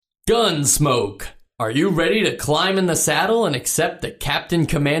Gunsmoke, are you ready to climb in the saddle and accept the Captain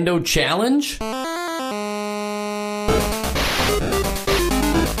Commando challenge?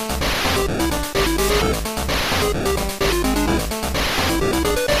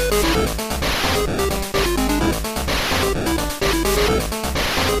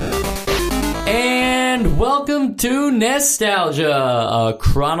 And welcome to Nostalgia, a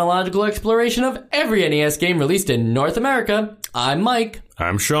chronological exploration of every NES game released in North America. I'm Mike.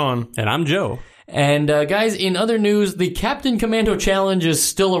 I'm Sean. And I'm Joe. And guys, in other news, the Captain Commando challenge is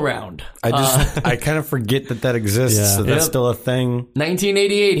still around. I kind of forget that exists. Yeah. So that's still a thing.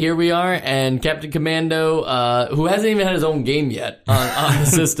 1988, here we are, and Captain Commando, who hasn't even had his own game yet on the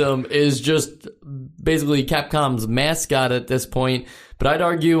system, is just basically Capcom's mascot at this point. But I'd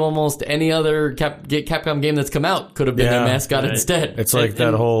argue almost any other Capcom game that's come out could have been their mascot instead. It's like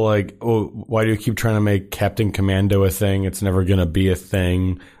that whole, why do you keep trying to make Captain Commando a thing? It's never going to be a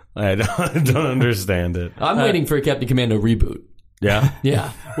thing. I don't understand it. I'm waiting for a Captain Commando reboot. Yeah?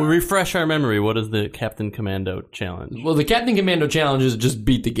 Yeah. Well, refresh our memory. What is the Captain Commando challenge? Well, the Captain Commando challenge is just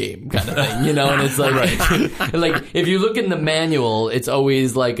beat the game kind of thing, you know? And it's like, like if you look in the manual, it's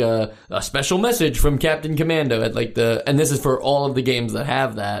always like a special message from Captain Commando at like and this is for all of the games that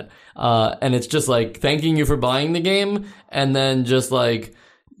have that. And it's just like thanking you for buying the game, and then just like,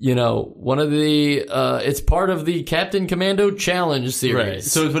 you know, one of the it's part of the Captain Commando challenge series. Right.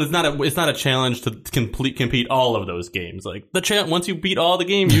 So, but it's not a challenge to compete all of those games. Like once you beat all the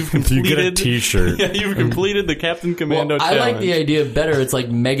games, you've completed. You get a T-shirt. Yeah, you've completed the Captain Commando challenge. I like the idea better. It's like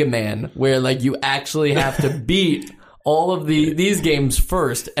Mega Man, where like you actually have to beat all of these games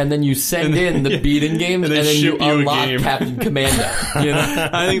first, and then you send in the beaten games, and then you unlock Captain Commando. You know?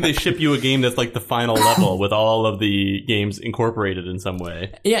 I think they ship you a game that's like the final level with all of the games incorporated in some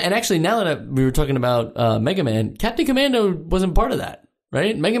way. Yeah, and actually, now that we were talking about Mega Man, Captain Commando wasn't part of that,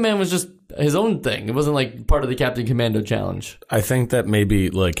 right? Mega Man was just his own thing. It wasn't like part of the Captain Commando challenge. I think that maybe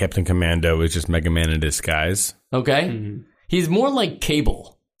like Captain Commando is just Mega Man in disguise. Okay? Mm-hmm. He's more like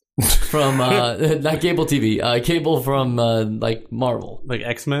Cable. From not Cable TV, Cable from like Marvel, like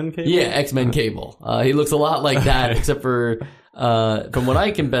X-Men Cable. Yeah, X-Men Cable. He looks a lot like that, except for from what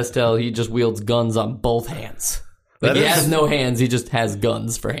I can best tell, he just wields guns on both hands. Like he has no hands; he just has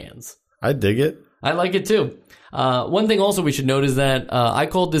guns for hands. I dig it. I like it too. One thing also we should note is that I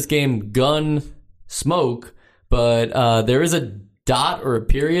called this game Gunsmoke, but there is a dot or a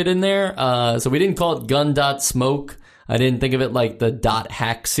period in there, so we didn't call it Gun.Smoke. I didn't think of it like the Dot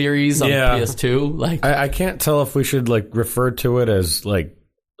Hack series on PS2. Like I can't tell if we should like refer to it as like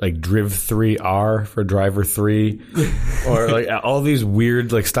Driv 3R for Driver 3 or like all these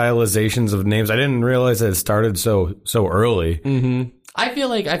weird like stylizations of names. I didn't realize that it started so early. Mm-hmm. I feel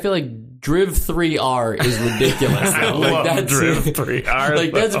like Driv 3R is ridiculous though. Like that's Driv 3R.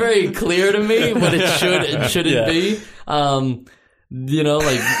 Like that's very clear to me what it should and shouldn't be. You know,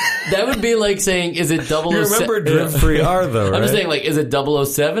 like, that would be like saying, is it 007? You remember Driv 3R, though, right? I'm just saying, like, is it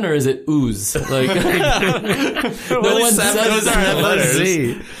 007 or is it Ooze? Like, no one says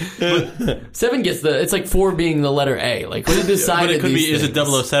that. 7 gets it's like 4 being the letter A. Like, who decided but it could these be, things? is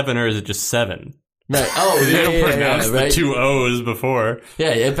it 007 or is it just 7? Right. Oh, they don't pronounce right? the 2 O's before.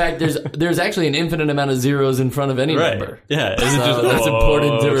 Yeah, in fact, there's actually an infinite amount of zeros in front of any number. Yeah, so that's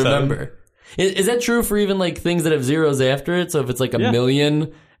important to remember. Is that true for even like things that have zeros after it? So if it's like a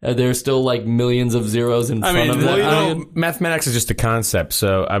million, there's still like millions of zeroes in front of it. Well, you know, mathematics is just a concept.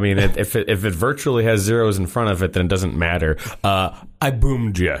 So I mean, if it virtually has zeros in front of it, then it doesn't matter. I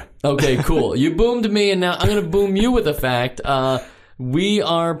boomed you. Okay, cool. You boomed me, and now I'm going to boom you with a fact. We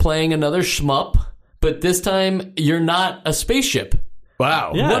are playing another shmup, but this time you're not a spaceship.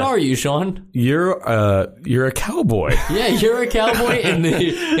 Wow. Yeah. What are you, Sean? You're a cowboy. Yeah, you're a cowboy in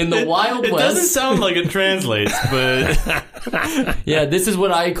the Wild West. It doesn't sound like it translates, but yeah, this is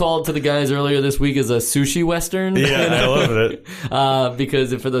what I called to the guys earlier this week as a sushi western. Yeah, I love it.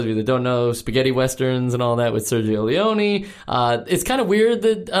 Because for those of you that don't know, spaghetti westerns and all that with Sergio Leone, it's kind of weird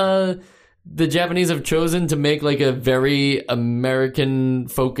that the Japanese have chosen to make like a very American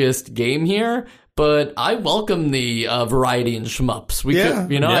focused game here. But I welcome the variety in shmups.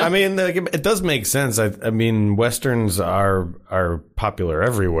 I mean, it does make sense. I mean, westerns are popular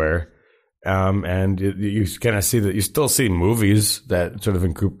everywhere, and you kind of see that. You still see movies that sort of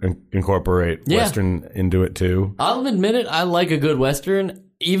incorporate western into it too. I'll admit it. I like a good western.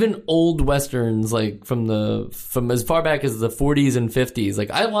 even old westerns, like from as far back as the 40s and 50s,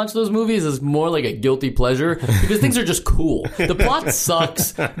 like I watch those movies as more like a guilty pleasure because things are just cool. The plot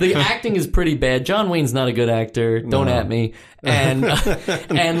sucks. The acting is pretty bad. John Wayne's not a good actor. Don't at me. And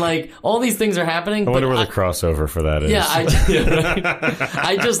like all these things are happening. I wonder where the crossover for that is. Yeah,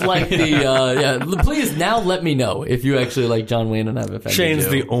 I just like the Please now let me know if you actually like John Wayne and I've offended Shane's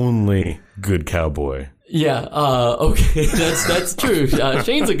you. the only good cowboy. Yeah, okay, that's true.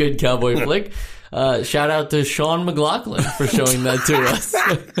 Shane's a good cowboy flick. Shout out to Sean McLaughlin for showing that to us.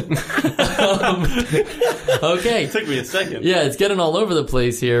 Okay. It took me a second. Yeah, it's getting all over the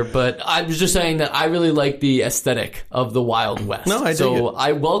place here, but I was just saying that I really like the aesthetic of the Wild West. No, I dig it.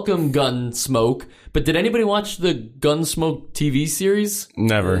 I welcome Gunsmoke, but did anybody watch the Gunsmoke TV series?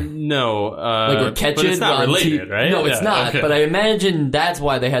 Never. No. Or catch but it it's not on related, right? No, it's Yeah, not, okay. but I imagine that's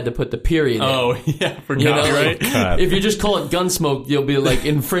why they had to put the period in. Oh, yeah, for You know, copyright. God. if you just call it Gunsmoke, you'll be like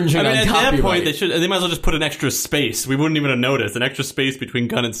infringing I mean, on at copyright. that point, they might as well just put an extra space. We wouldn't even have noticed. An extra space between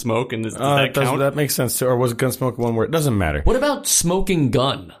gun and smoke, and does that count? That makes sense too. Or was Gunsmoke one word? It doesn't matter. What about Smoking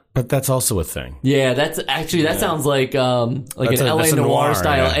Gun? But that's also a thing. Yeah, that's actually that sounds like an That's LA a Noir noir,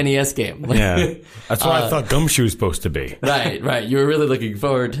 style yeah. NES game. Yeah. That's what I thought Gumshoe was supposed to be. Right. You were really looking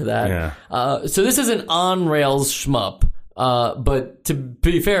forward to that. Yeah. So this is an on-rails shmup. But to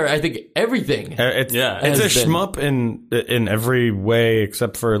be fair, I think everything. It's has a been. shmup in every way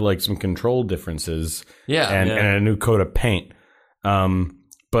except for like some control differences. Yeah. And a new coat of paint.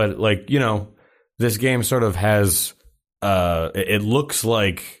 But like, you know, this game sort of has it looks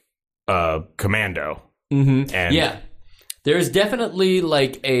like Commando. Mm-hmm. And Yeah. There's definitely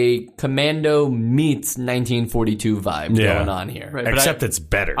like a Commando meets 1942 vibe going on here. Right, but Except it's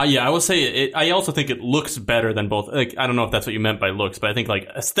better. yeah, I will say it. I also think it looks better than both. Like, I don't know if that's what you meant by looks, but I think like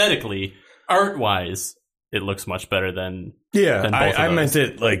aesthetically, art wise, it looks much better than. Yeah, than both of I those. meant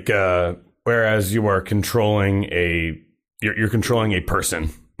it like whereas you are controlling you're controlling a person,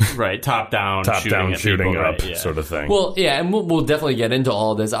 Right, top down shooting people, up right, yeah. sort of thing. Well, yeah, and we'll definitely get into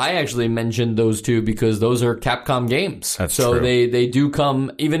all of this. I actually mentioned those two because those are Capcom games. That's so true. they do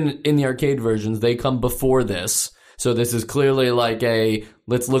come, even in the arcade versions, they come before this. So this is clearly like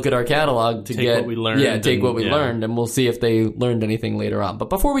let's look at our catalog to Take what we learned take what we and- learned, and we'll see if they learned anything later on. But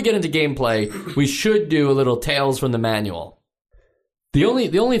before we get into gameplay, we should do a little Tales from the Manual. The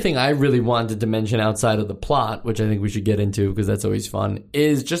only thing I really wanted to mention outside of the plot, which I think we should get into because that's always fun,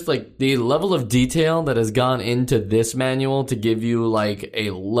 is just like the level of detail that has gone into this manual to give you like a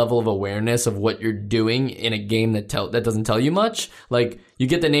level of awareness of what you're doing in a game that doesn't tell you much. Like you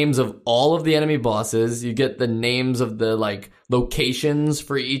get the names of all of the enemy bosses, you get the names of the like locations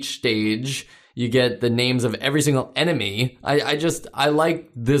for each stage. You get the names of every single enemy. I like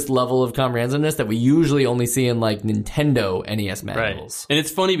this level of comprehensiveness that we usually only see in like Nintendo NES manuals. Right. And it's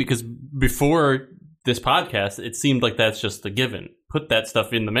funny because before this podcast, it seemed like that's just a given. Put that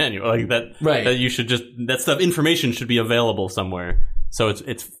stuff in the manual, like that. Right. That you should information should be available somewhere. So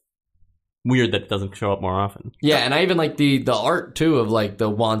it's weird that it doesn't show up more often. Yeah, and I even like the art too of like the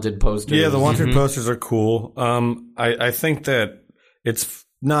wanted posters. yeah, the wanted posters are cool. I think that it's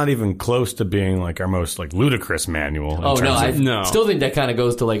not even close to being like our most like ludicrous manual. in Oh no, terms I of- No. still think that kind of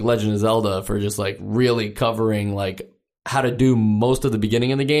goes to like Legend of Zelda for just like really covering like how to do most of the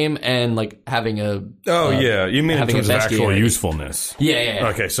beginning of the game and like having a yeah, you mean in having a terms of bestiary. actual usefulness? yeah.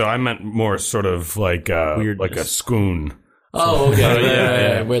 Okay, so I meant more sort of like like a spoon. Oh, okay.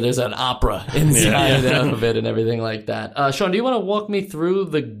 yeah. Right. Where there's an opera inside of it and everything like that. Sean, do you want to walk me through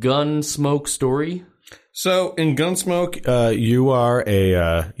the Gunsmoke story? So in Gunsmoke, you are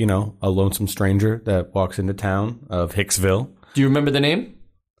a lonesome stranger that walks into town of Hicksville. Do you remember the name?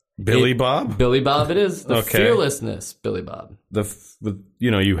 Billy Bob. Billy Bob it is. The Okay. fearlessness, Billy Bob.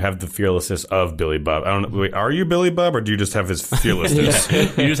 You have the fearlessness of Billy Bob. I don't know. Wait, are you Billy Bob, or do you just have his fearlessness?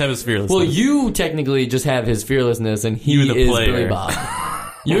 You just have his fearlessness. Well, you technically just have his fearlessness and he You, the is player. Billy Bob.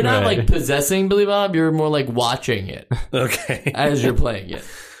 You're not Right. like possessing Billy Bob, you're more like watching it Okay. as you're playing it.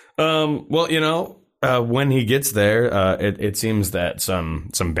 Well, when he gets there, it seems that some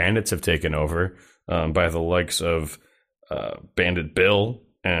bandits have taken over by the likes of Bandit Bill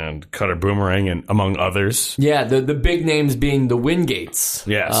and Cutter Boomerang, and among others. Yeah, the big names being the Wingates.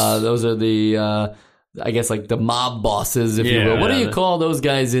 Yes. Those are the I guess like the mob bosses, if you Yeah, will. What do yeah. you call those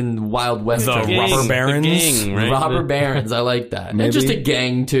guys in Wild West? The terms? robber barons? The gang, right? Robber barons, I like that. And just a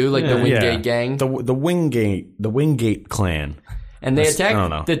gang too, like the Wingate gang. the Wingate clan. And they I don't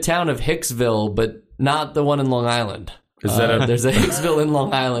know. attacked the town of Hicksville, but not the one in Long Island. Is that There's a Hicksville in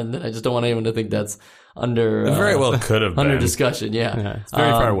Long Island, and I just don't want anyone to think that's under It very well could have under been. discussion. Yeah, It's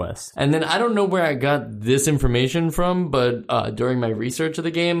very far west. And then I don't know where I got this information from, but during my research of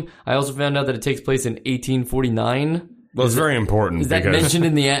the game, I also found out that it takes place in 1849. Well, it's very important. Is that because, mentioned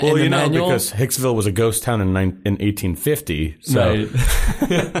in the well, in the you know, manual? because Hicksville was a ghost town in 1850. So,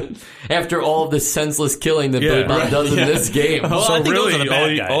 Right. After all of the senseless killing that Billy Bob does in this game. Well, so I think those are really, the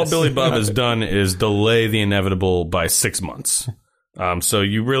bad guys. all Billy Bob has done is delay the inevitable by 6 months. So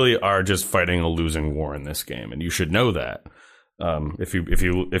you really are just fighting a losing war in this game, and you should know that. If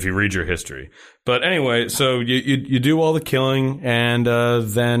you read your history. But anyway, so you do all the killing, and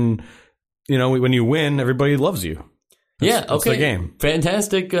then when you win, everybody loves you. That's the game.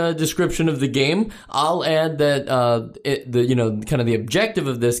 Fantastic description of the game. I'll add that kind of the objective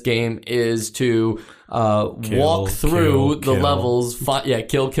of this game is to walk through the levels.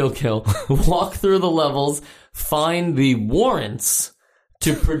 Kill. Walk through the levels, find the warrants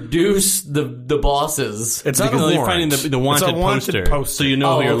to produce the bosses. It's not a You're warrant. finding the wanted poster, so you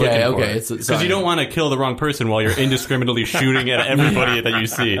know who you're looking for. Okay, because you don't want to kill the wrong person while you're indiscriminately shooting at everybody that you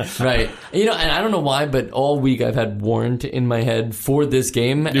see. Right. And I don't know why, but all week I've had warrant in my head for this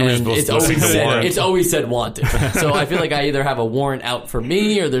game, and it's always said wanted. So I feel like I either have a warrant out for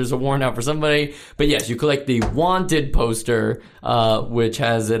me or there's a warrant out for somebody. But yes, you collect the wanted poster, which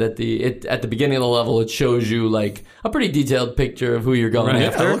has it at the beginning of the level. It shows you like a pretty detailed picture of who you're going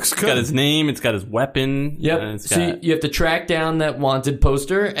after. It looks It's got his name, it's got his weapon. Yep. So you have to track down that wanted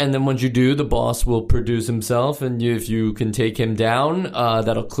poster, and then once you do, the boss will produce himself, and if you can take him down,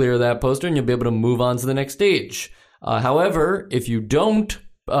 that'll clear that poster, and you'll be able to move on to the next stage. However, if you don't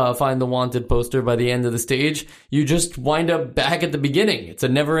find the wanted poster by the end of the stage, you just wind up back at the beginning. It's a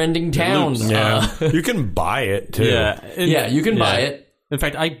never-ending town. Yeah, you can buy it too. Yeah, You can buy it. In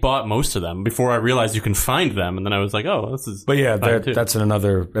fact, I bought most of them before I realized you can find them, and then I was like, "Oh, this is." But yeah, fine too.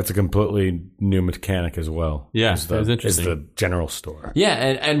 that's a completely new mechanic as well. Yeah, is it was interesting. Is the general store. Yeah,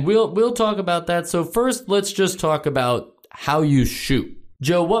 and we'll talk about that. So first, let's just talk about how you shoot.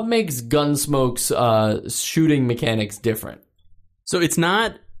 Joe, what makes Gunsmoke's shooting mechanics different? So it's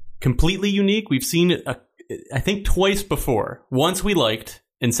not completely unique. We've seen it, I think, twice before. Once we liked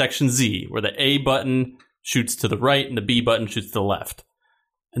in Section Z, where the A button shoots to the right and the B button shoots to the left.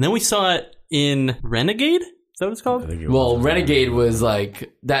 And then we saw it in Renegade? Is that what it's called? Well, Renegade was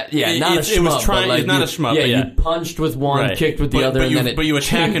like that. Yeah, not a shmup. It was trying. Like it's not a shmup. Yeah, you punched with one, kicked with the other, and then it. But you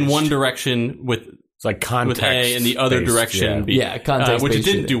attack in changed. one direction with It's like context with A, and the other direction B. Yeah, context-based which it didn't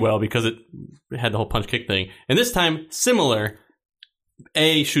shooting. do well because it had the whole punch kick thing. And this time, similar.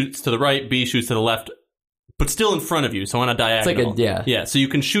 A shoots to the right, B shoots to the left, but still in front of you, so on a diagonal. It's Yeah, so you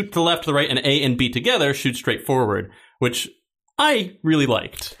can shoot to the left, to the right, and A and B together shoot straight forward, which I really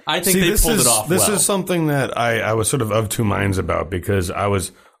liked. I think they pulled it off This well. is something that I was sort of two minds about, because I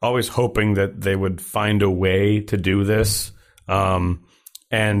was always hoping that they would find a way to do this. And,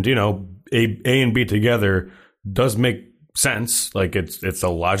 A and B together does make sense. Like it's a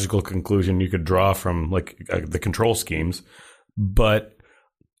logical conclusion you could draw from the control schemes, but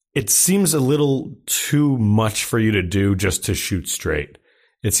it seems a little too much for you to do just to shoot straight.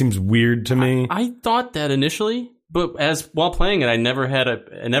 It seems weird to me. I thought that initially, but while playing it, I never had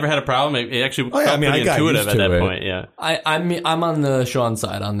a problem. It actually felt pretty intuitive at that point. Yeah, I'm on the Sean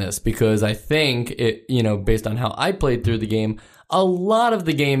side on this, because I think it, based on how I played through the game, a lot of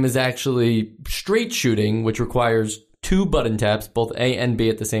the game is actually straight shooting, which requires 2 button taps, both A and B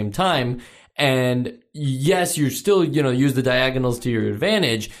at the same time. And yes, you still, use the diagonals to your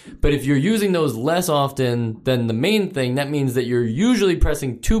advantage, but if you're using those less often than the main thing, that means that you're usually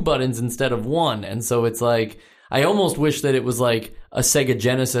pressing 2 buttons instead of 1. And so it's like, I almost wish that it was like a Sega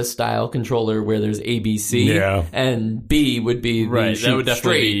Genesis style controller where there's A, B, C, and B would be the shoot that would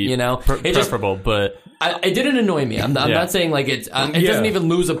definitely straight, be preferable, but it didn't annoy me. I'm not saying like it doesn't even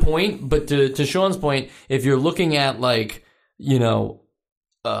lose a point, but to Sean's point, if you're looking at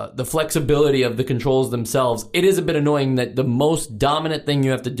the flexibility of the controls themselves, it is a bit annoying that the most dominant thing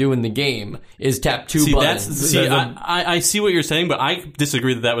you have to do in the game is tap 2 buttons. I see what you're saying, but I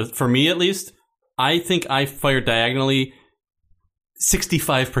disagree that was, for me at least, I think I fired diagonally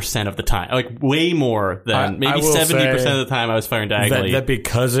 65% of the time. Like, way more than, maybe 70% of the time I was firing diagonally. That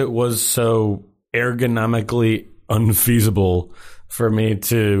because it was so ergonomically unfeasible for me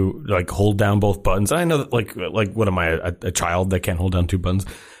to hold down both buttons. I know that like what am I, a child that can't hold down 2 buttons?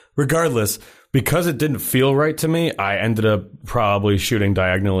 Regardless, because it didn't feel right to me, I ended up probably shooting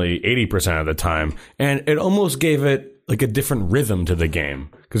diagonally 80% of the time, and it almost gave it like a different rhythm to the game,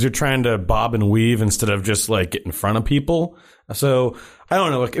 because you're trying to bob and weave instead of just get in front of people. So I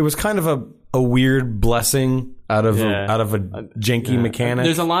don't know. It was kind of a weird blessing out of a janky mechanic.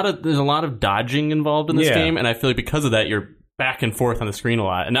 There's a lot of dodging involved in this Yeah. game, and I feel like because of that, you're back and forth on the screen a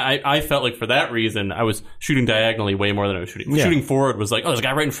lot. And I felt like for that reason, I was shooting diagonally way more than I was shooting. Yeah. Shooting forward was like, oh, there's a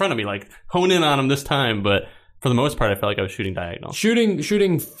guy right in front of me. Like, hone in on him this time. But for the most part, I felt like I was shooting diagonal. Shooting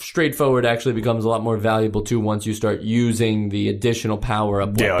straight forward actually becomes a lot more valuable too once you start using the additional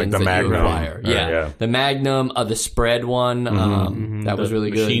power-up Yeah, like weapons the that Magnum. you acquire. Yeah. The Magnum, the spread one, that was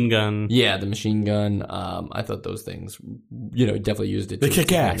really good. Machine gun. Yeah, the machine gun. I thought those things, definitely used it. They to kick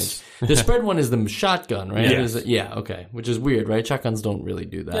its ass. advantage. The spread one is the shotgun, right? Yeah. Okay. Which is weird, right? Shotguns don't really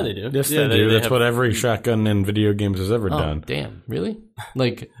do that. Yeah, they do. Yes, Yeah, they do. That's have- what every shotgun in video games has ever Oh, done. damn. Really?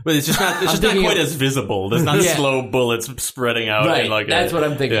 Like, But it's just not. It's just not thinking quite of- as visible. There's not Yeah. slow bullets spreading out. right. And like That's what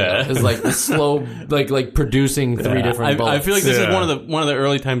I'm thinking of. Is like the slow, like producing three different bullets. I feel like this is Yeah. one of the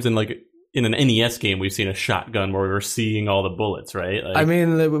early times in an NES game we've seen a shotgun where we were seeing all the bullets. Right. Like, I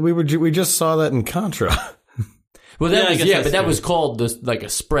mean, we just saw that in Contra, Well, Yeah, I guess that's but that true. was called like a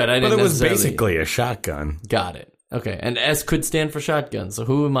spread. I but didn't it was necessarily- basically a shotgun. Got it. Okay, and S could stand for shotgun, so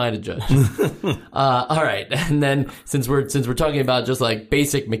who am I to judge? All right, and then since we're talking about just like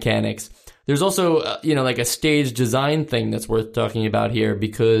basic mechanics, there's also like a stage design thing that's worth talking about here,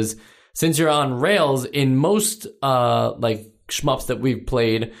 because since you're on rails, in most like shmups that we've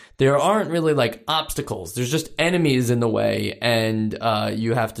played, there aren't really like obstacles. There's just enemies in the way, and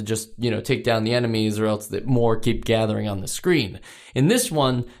you have to just take down the enemies, or else more keep gathering on the screen. In this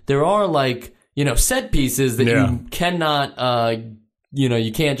one, there are like set pieces that Yeah. you cannot,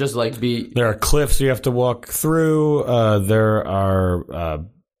 you can't just like be. There are cliffs you have to walk through. There are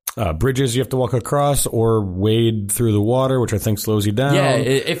bridges you have to walk across or wade through the water, which I think slows you down. Yeah,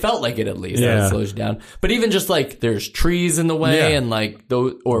 it felt like it at least. Yeah. That it slows you down. But even just like there's trees in the way, Yeah. and like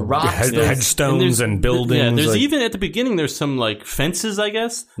those or rocks. Headstones and buildings. Yeah, there's like- even at the beginning there's some like fences, I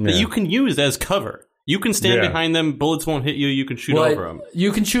guess, that you can use as cover. You can stand Yeah. behind them, bullets won't hit you. You can shoot over them.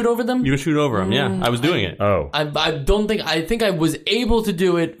 You can shoot over them. You can shoot over them. Yeah, I was doing it. Oh. I think I was able to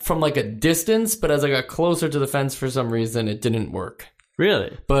do it from like a distance, but as I got closer to the fence for some reason, it didn't work.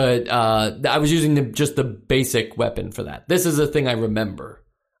 Really? But I was using just the basic weapon for that. This is a thing I remember.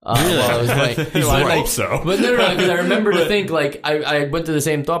 While I was playing. Well, I But, hope so. But no, because I remember to think like I went through the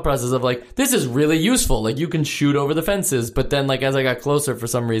same thought process of like, this is really useful. Like you can shoot over the fences, but then like as I got closer, for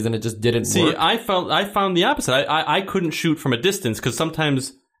some reason it just didn't See, work. I found the opposite. I couldn't shoot from a distance because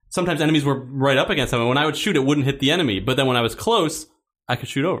sometimes enemies were right up against them, and when I would shoot, it wouldn't hit the enemy. But then when I was close, I could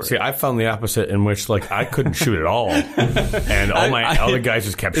shoot over. See, I found the opposite, in which like I couldn't shoot at all, and all my other guys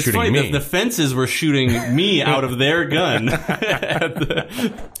just kept It's shooting funny, me. the fences were shooting me out of their gun.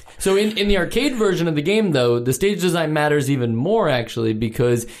 So in the arcade version of the game, though, the stage design matters even more, actually,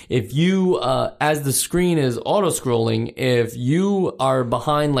 because if you, as the screen is auto-scrolling, if you are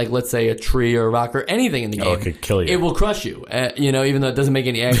behind, like, let's say, a tree or a rock or anything in the game, it could kill you. It will crush you, even though it doesn't make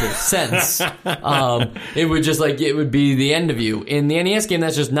any actual sense. It would just, like, it would be the end of you. In the NES game,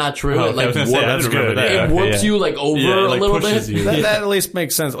 that's just not true. Oh, It, like, I was gonna say, I that's didn't remember good. that. it warps Yeah. you, like, over Yeah, it, like, a little pushes bit. you. That at least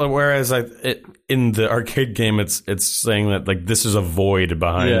makes sense. Whereas in the arcade game, it's saying that like this is a void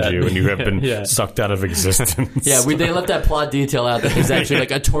behind you, and you have been sucked out of existence. Yeah, they left that plot detail out that there's actually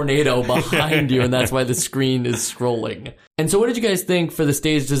like a tornado behind you, and that's why the screen is scrolling. And so what did you guys think for the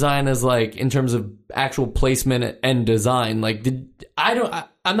stage design as like in terms of actual placement and design? Like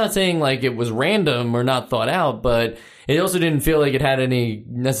I'm not saying like it was random or not thought out, but it also didn't feel like it had any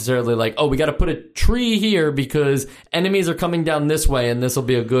necessarily like, oh, we got to put a tree here because enemies are coming down this way, and this will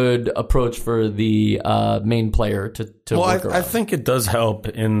be a good approach for the main player to work around. I think it does help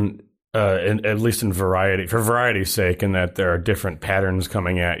in at least in variety, for variety's sake, in that there are different patterns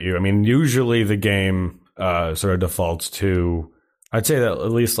coming at you. I mean, usually the game sort of defaults to, I'd say that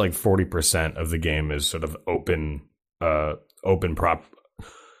at least like 40% of the game is sort of open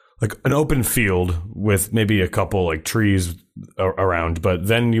like an open field with maybe a couple like trees around, but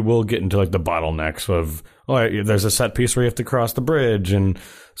then you will get into like the bottlenecks of, there's a set piece where you have to cross the bridge. And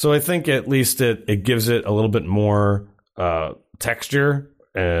so I think at least it gives it a little bit more texture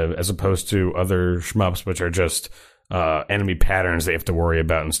as opposed to other shmups, which are just enemy patterns they have to worry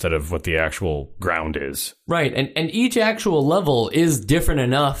about instead of what the actual ground is. Right, and each actual level is different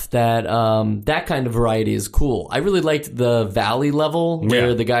enough that that kind of variety is cool. I really liked the valley level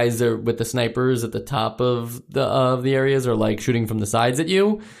where the guys are with the snipers at the top of the areas are like shooting from the sides at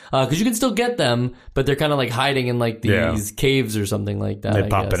you, because you can still get them, but they're kind of like hiding in like these caves or something like that. They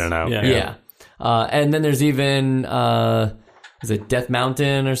pop in and out. Yeah. And then there's even is it Death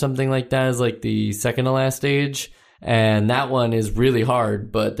Mountain or something like that? Is like the second to last stage. And that one is really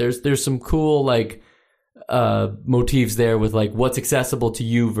hard, but there's some cool like motifs there with like what's accessible to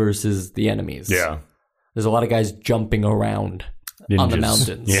you versus the enemies. Yeah. There's a lot of guys jumping around on the Ninjas.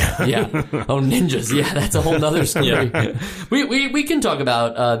 mountains. Yeah. Oh, ninjas. Yeah, that's a whole nother story. We can talk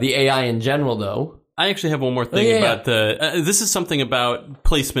about the AI in general, though. I actually have one more thing about the. This is something about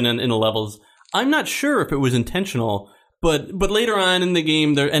placement in the levels. I'm not sure if it was intentional, but later on in the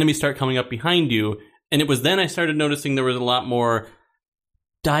game, the enemies start coming up behind you, and it was then I started noticing there was a lot more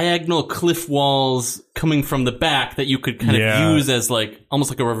diagonal cliff walls coming from the back that you could kind of use as like almost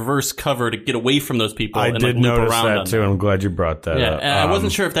like a reverse cover to get away from those people. I and did like loop notice around that too. them. I'm glad you brought that up. I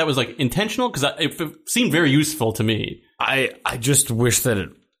wasn't sure if that was like intentional because it seemed very useful to me. I just wish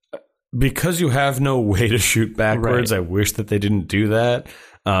that because you have no way to shoot backwards, Right. I wish that they didn't do that.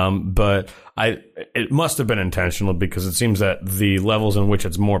 But it must have been intentional because it seems that the levels in which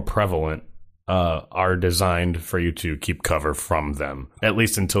it's more prevalent are designed for you to keep cover from them, at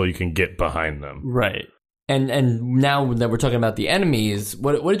least until you can get behind them. Right. And now that we're talking about the enemies,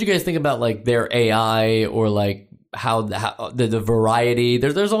 what did you guys think about like their AI or like how the variety?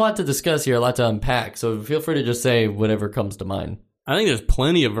 There's a lot to discuss here, a lot to unpack. So feel free to just say whatever comes to mind. I think there's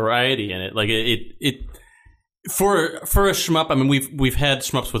plenty of variety in it. Like it for a shmup. I mean, we've had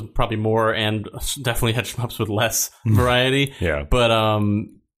shmups with probably more, and definitely had shmups with less variety. Yeah.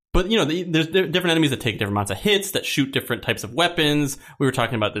 But you know, there's different enemies that take different amounts of hits, that shoot different types of weapons. We were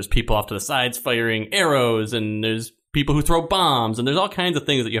talking about there's people off to the sides firing arrows, and there's people who throw bombs, and there's all kinds of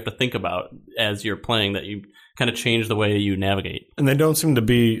things that you have to think about as you're playing that you kind of change the way you navigate. And they don't seem to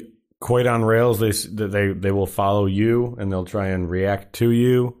be quite on rails. They will follow you, and they'll try and react to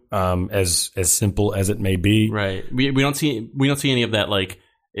you, as simple as it may be. Right. We don't see any of that like.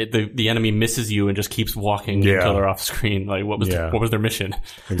 The enemy misses you and just keeps walking until they're off screen. Like what was their mission?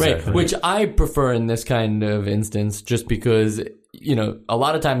 Exactly. Right, which I prefer in this kind of instance, just because a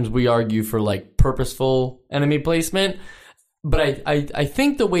lot of times we argue for like purposeful enemy placement, but I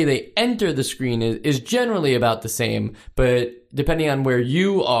think the way they enter the screen is generally about the same, but depending on where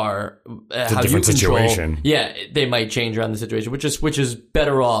you are, how you different control, situation. yeah, they might change around the situation, which is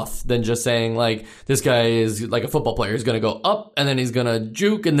better off than just saying like this guy is like a football player. He's going to go up and then he's going to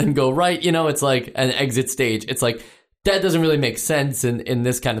juke and then go right. It's like an exit stage. It's like that doesn't really make sense in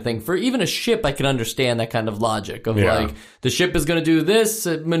this kind of thing. For even a ship, I can understand that kind of logic of like the ship is going to do this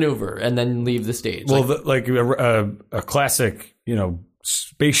maneuver and then leave the stage. Well, a classic,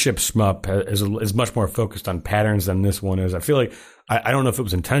 spaceship shmup is much more focused on patterns than this one is. I feel like I don't know if it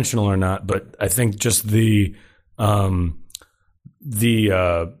was intentional or not, but I think just the I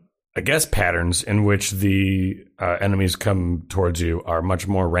guess patterns in which the enemies come towards you are much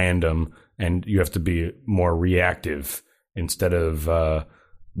more random, and you have to be more reactive instead of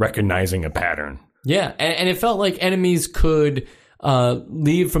recognizing a pattern. Yeah, and it felt like enemies could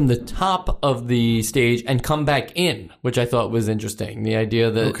leave from the top of the stage and come back in, which I thought was interesting. The idea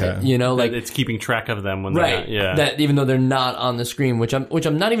that like it's keeping track of them when they're not, that even though they're not on the screen, which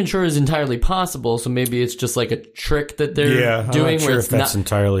I'm not even sure is entirely possible. So maybe it's just like a trick that they're doing. I'm not sure where if that's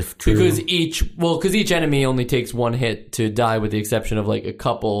entirely true. Because each enemy only takes one hit to die, with the exception of like a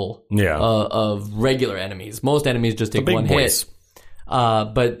couple of regular enemies. Most enemies just take one hit.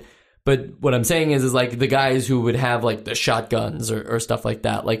 But what I'm saying is like the guys who would have like the shotguns or stuff like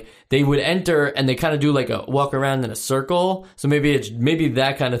that, like they would enter and they kind of do like a walk around in a circle. So maybe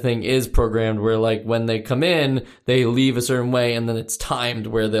that kind of thing is programmed where like when they come in, they leave a certain way and then it's timed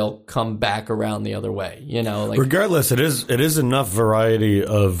where they'll come back around the other way. Like regardless, it is enough variety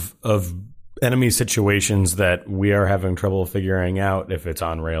of enemy situations that we are having trouble figuring out if it's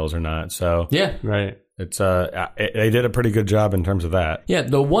on rails or not. So yeah, right. It's they did a pretty good job in terms of that. Yeah,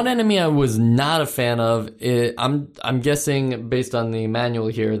 the one enemy I was not a fan of, I'm guessing based on the manual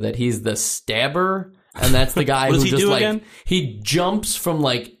here that he's the stabber, and that's the guy who just like again? He jumps from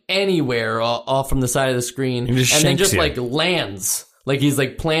like anywhere off from the side of the screen and then just like lands. Like he's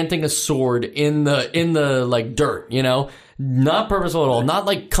like planting a sword in the like dirt, Not purposeful at all. Not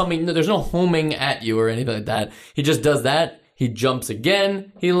like coming, there's no homing at you or anything like that. He just does that. He jumps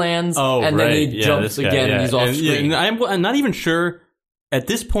again, he lands, and then he jumps again, and he's off screen. I'm not even sure at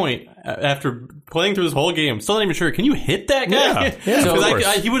this point, after playing through this whole game, I'm still not even sure, can you hit that guy? Yeah,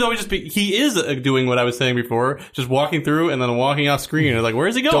 so he would always just be, he is doing what I was saying before, just walking through and then walking off screen. And like,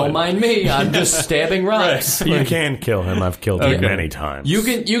 where's he going? Don't mind me, I'm just stabbing rocks. You can kill him. I've killed him many times. You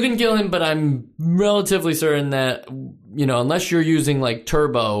can kill him, but I'm relatively certain that, unless you're using like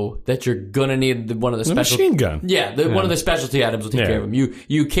turbo, that you're gonna need one of the special machine gun. Yeah, one of the specialty items will take care of him.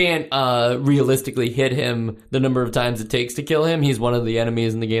 You can't realistically hit him the number of times it takes to kill him. He's one of the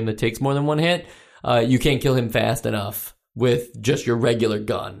enemies in the game that takes more than one hit. You can't kill him fast enough with just your regular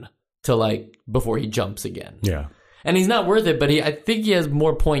gun. to like before he jumps again. Yeah. And he's not worth it, but I think he has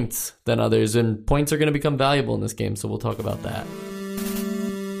more points than others, and points are going to become valuable in this game, so we'll talk about that.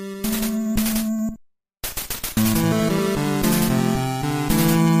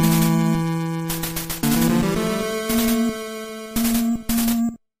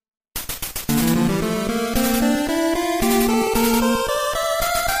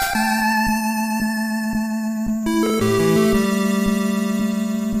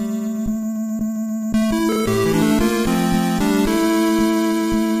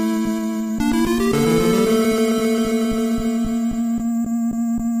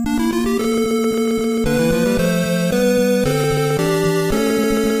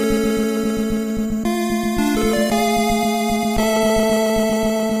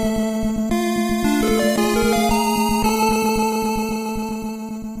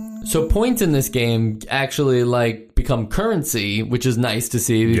 So points in this game actually like become currency, which is nice to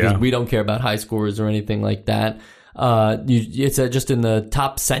see because we don't care about high scores or anything like that. It's just in the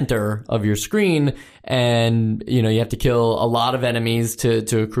top center of your screen, and you have to kill a lot of enemies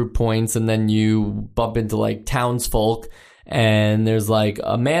to accrue points, and then you bump into like townsfolk, and there's like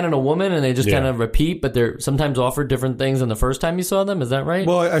a man and a woman, and they just kind of repeat, but they're sometimes offered different things than the first time you saw them. Is that right?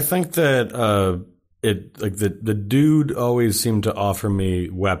 Well, I think that the dude always seemed to offer me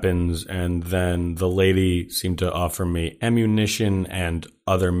weapons, and then the lady seemed to offer me ammunition and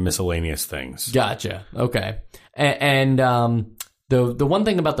other miscellaneous things. Gotcha. Okay. And the one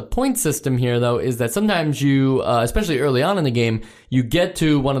thing about the point system here, though, is that sometimes you, especially early on in the game, you get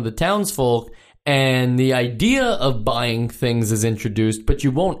to one of the townsfolk, and the idea of buying things is introduced, but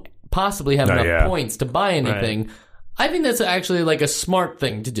you won't possibly have enough points to buy anything. Right. I think that's actually like a smart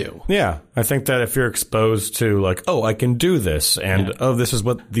thing to do. Yeah. I think that if you're exposed to like, oh, I can do this, and oh, this is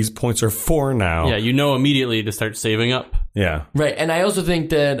what these points are for now. Yeah, you know immediately to start saving up. Yeah. Right. And I also think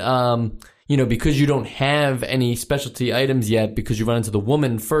that, because you don't have any specialty items yet, because you run into the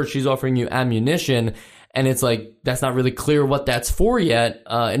woman first, she's offering you ammunition, and it's like, that's not really clear what that's for yet.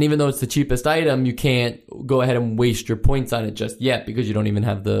 And even though it's the cheapest item, you can't go ahead and waste your points on it just yet because you don't even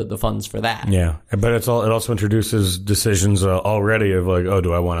have the funds for that. Yeah. But it also introduces decisions already of like, oh,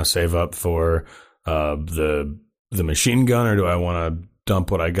 do I want to save up for the machine gun, or do I want to dump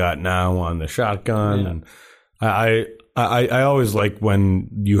what I got now on the shotgun? And I always like when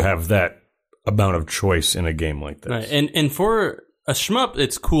you have that amount of choice in a game like this. Right. And for a shmup,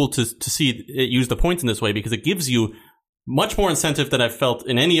 it's cool to see it use the points in this way because it gives you much more incentive than I've felt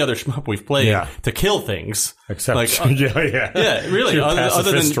in any other shmup we've played to kill things. Except, like, really.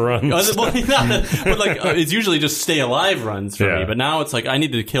 Other than runs. It's usually just stay alive runs for me. But now it's like I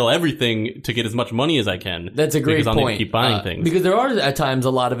need to kill everything to get as much money as I can. That's a great point. Because I'll need to keep buying things. Because there are at times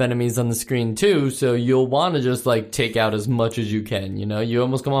a lot of enemies on the screen too, so you'll want to just like take out as much as you can. You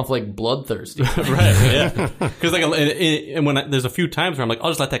almost come off like bloodthirsty. Right. Yeah. Because when there's a few times where I'm like, I'll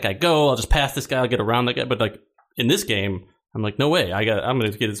just let that guy go. I'll just pass this guy. I'll get around that guy. But like. In this game, I'm like, no way. I'm going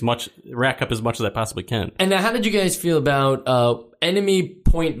to get rack up as much as I possibly can. And now, how did you guys feel about enemy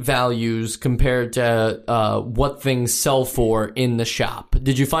point values compared to what things sell for in the shop?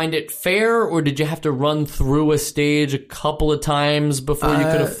 Did you find it fair, or did you have to run through a stage a couple of times before you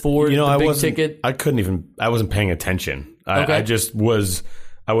could afford the big ticket? I wasn't paying attention. I just was.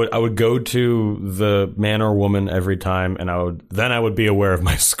 I would go to the man or woman every time, and I would be aware of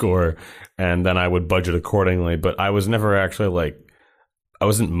my score, and then I would budget accordingly. But I was never actually I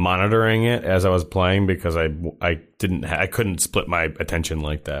wasn't monitoring it as I was playing because I couldn't split my attention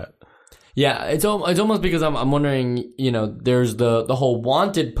like that. Yeah, it's almost because I'm wondering, there's the whole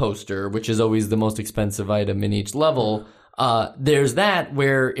wanted poster, which is always the most expensive item in each level. There's that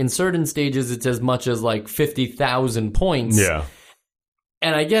where in certain stages it's as much as like 50,000 points. Yeah.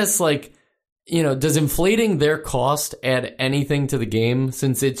 And I guess, does inflating their cost add anything to the game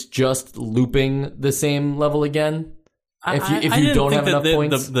since it's just looping the same level again? If you don't have enough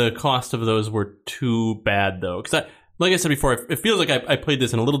points? The cost of those were too bad, though. Because, like I said before, it feels like I played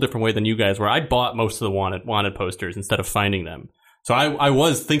this in a little different way than you guys, where I bought most of the wanted posters instead of finding them. So I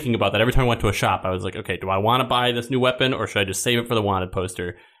was thinking about that. Every time I went to a shop, I was like, okay, do I want to buy this new weapon, or should I just save it for the wanted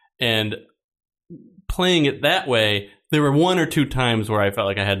poster? And playing it that way, there were one or two times where I felt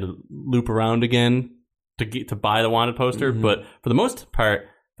like I had to loop around again to buy the wanted poster, but for the most part, I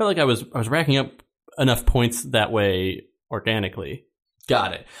felt like I was racking up enough points that way organically.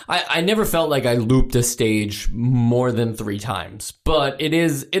 Got it. I never felt like I looped a stage more than 3 times, but it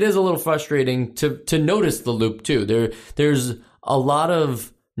is a little frustrating to notice the loop too. There's a lot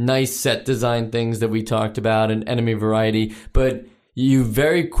of nice set design things that we talked about and enemy variety, but you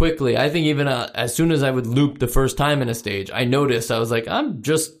very quickly, I think even as soon as I would loop the first time in a stage, I noticed, I was like, I'm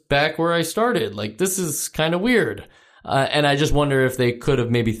just back where I started. Like, this is kind of weird. And I just wonder if they could have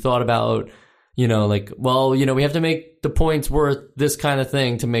maybe thought about, like, well, we have to make the points worth this kind of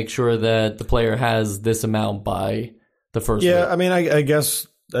thing to make sure that the player has this amount by the first Yeah, loop. I mean, I guess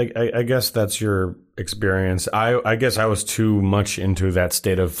that's your experience. I guess I was too much into that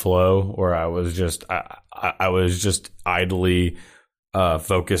state of flow where I was just idly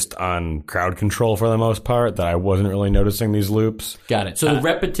focused on crowd control for the most part, that I wasn't really noticing these loops. Got it. So the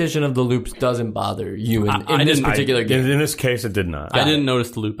repetition of the loops doesn't bother you in this didn't- particular game. In this case, it did not. I didn't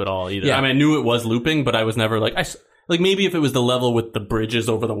notice the loop at all either. Yeah. I mean, I knew it was looping, but I was never like, like maybe if it was the level with the bridges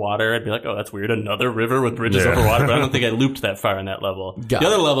over the water, I'd be like, oh, that's weird. Another river with bridges over water. But I don't think I looped that far in that level. Got the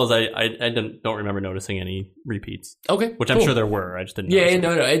other it. levels, I don't remember noticing any repeats, Okay, which I'm cool. sure there were. I just didn't. Yeah, notice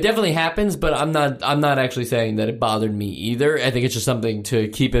no, it definitely happens, but I'm not actually saying that it bothered me either. I think it's just something to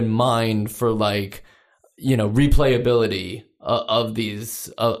keep in mind for replayability of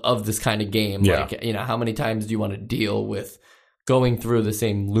this kind of game. Yeah. Like, how many times do you want to deal with going through the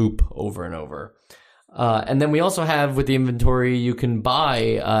same loop over and over? And then we also have, with the inventory, you can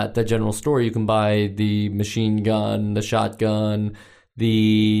buy at the general store, you can buy the machine gun, the shotgun,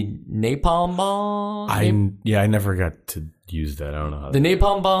 the napalm bomb. I never got to use that. I don't know how. The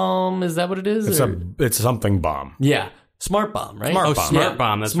napalm bomb, is that what it is? It's something bomb. Yeah, smart bomb, right? Smart Oh, bomb. smart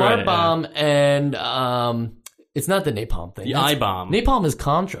bomb. That's smart right. bomb, and it's not the napalm thing. The That's- I-bomb. Napalm is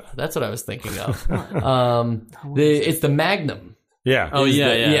Contra. That's what I was thinking of. It's the Magnum. Yeah. Oh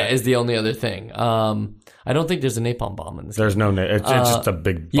yeah, yeah. Is the only other thing. I don't think there's a napalm bomb in this. There's no. It's just a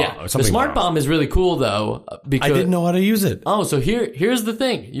big bomb. Yeah, the Something smart bomb is really cool though because I didn't know how to use it. Oh, so here's the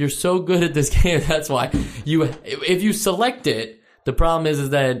thing. You're so good at this game. That's why if you select it, the problem is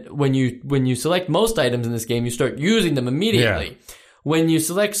that when you select most items in this game, you start using them immediately. Yeah. When you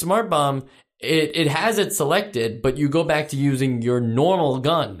select Smart Bomb, it has it selected, but you go back to using your normal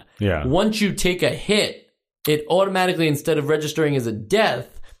gun. Yeah. Once you take a hit, it automatically, instead of registering as a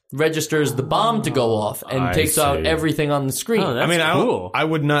death, registers the bomb to go off and I takes out see. everything on the screen. Oh, that's I mean, cool. I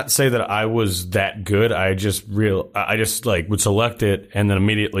would not say that I was that good. I just like would select it and then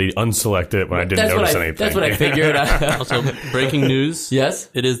immediately unselect it when I didn't notice anything. That's what I figured. Also, breaking news. Yes?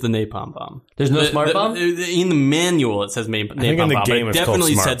 It is the napalm bomb. There's no smart bomb? In the manual, it says napalm think in the bomb. game but it it's called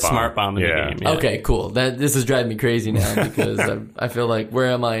definitely smart said bomb. smart bomb in Yeah. the game. Yeah. Okay, cool. This is driving me crazy now because I feel like,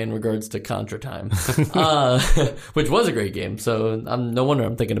 where am I in regards to Contra Time? Which was a great game, so no wonder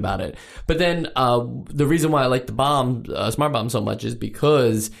I'm thinking about it. But then the reason why I like the Smart Bomb so much is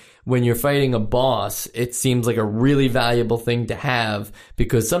because when you're fighting a boss, it seems like a really valuable thing to have,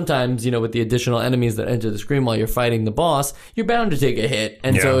 because sometimes, with the additional enemies that enter the screen while you're fighting the boss, you're bound to take a hit.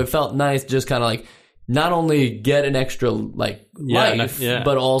 And so Yeah. it felt nice to just kind of like not only get an extra life,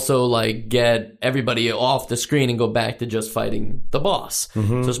 but also get everybody off the screen and go back to just fighting the boss.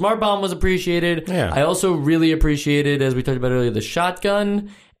 So Smart Bomb was appreciated. Yeah. I also really appreciated, as we talked about earlier, the shotgun.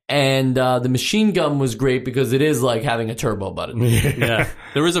 And the machine gun was great because it is like having a turbo button. Yeah.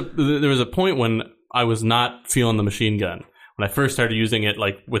 There was a point when I was not feeling the machine gun. When I first started using it,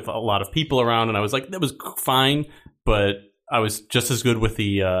 with a lot of people around, and I was like, that was fine, but I was just as good with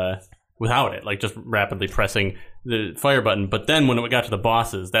the without it, just rapidly pressing the fire button. But then when it got to the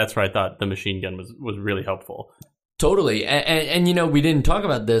bosses, that's where I thought the machine gun was really helpful. Totally. And we didn't talk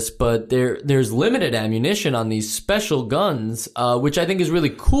about this, but there's limited ammunition on these special guns, which I think is really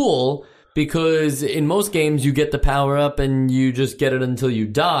cool, because in most games you get the power up and you just get it until you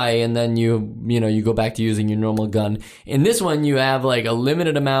die, and then you go back to using your normal gun. In this one, you have a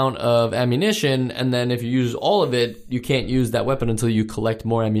limited amount of ammunition, and then if you use all of it, you can't use that weapon until you collect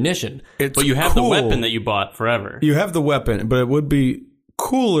more ammunition. But you have the weapon that you bought forever. You have the weapon, but it would be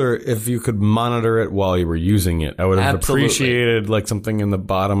cooler if you could monitor it while you were using it. I would have Absolutely. appreciated something in the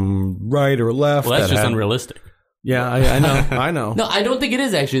bottom right or left. Well, that's that just had- unrealistic. Yeah, I know. I know. No, I don't think it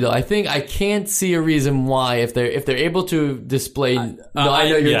is actually though. I think I can't see a reason why if they're able to display. I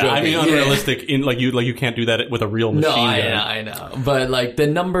know you're joking. I mean, Yeah. unrealistic. In you can't do that with a real machine No, gun. I know. But the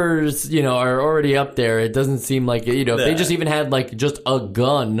numbers, are already up there. It doesn't seem like if they just even had just a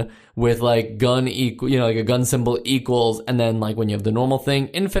gun with gun equal, a gun symbol equals, and then when you have the normal thing,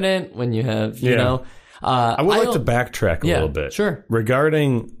 infinite. When you have, I would like to backtrack a little bit. Sure.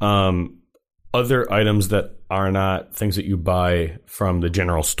 Regarding other items that are not things that you buy from the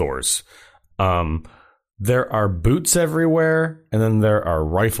general stores. There are boots everywhere, and then there are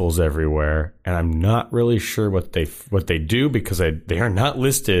rifles everywhere, and I'm not really sure what they do, because they are not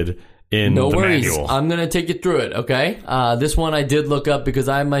listed in No the worries. manual. I'm going to take you through it, okay? This one I did look up because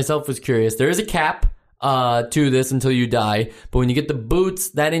I myself was curious. There is a cap to this until you die. But when you get the boots,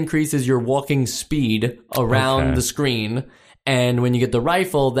 that increases your walking speed around the screen. And when you get the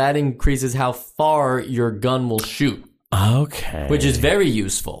rifle, that increases how far your gun will shoot. Okay. Which is very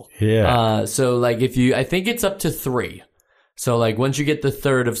useful. Yeah. So like I think it's up to 3. So like once you get the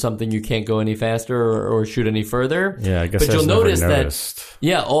third of something, you can't go any faster or shoot any further. Yeah, I guess. But you'll notice that.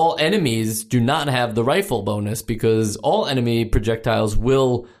 Yeah, all enemies do not have the rifle bonus because all enemy projectiles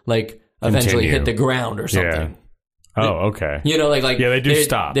will like eventually hit the ground or something. Yeah. Oh, okay. You know, like yeah, they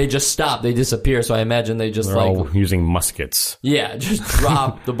stop. They just stop. They disappear. So I imagine they just They're all using muskets. Yeah, just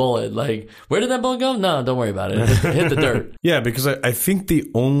drop the bullet. Like, where did that bullet go? No, don't worry about it. Hit the dirt. Yeah, because I think the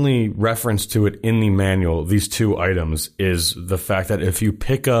only reference to it in the manual, these 2 items, is the fact that if you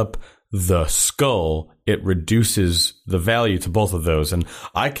pick up the skull, it reduces the value to both of those. And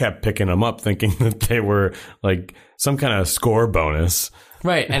I kept picking them up thinking that they were like some kind of score bonus.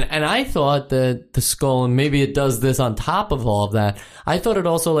 Right, and I thought that the skull, and maybe it does this on top of all of that, I thought it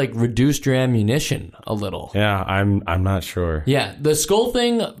also like reduced your ammunition a little. Yeah, I'm not sure. Yeah, the skull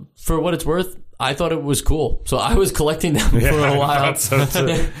thing, for what it's worth, I thought it was cool. So I was collecting them for a while. I thought so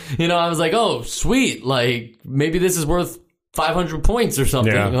too. You know, I was like, oh, sweet, like maybe this is worth 500 points or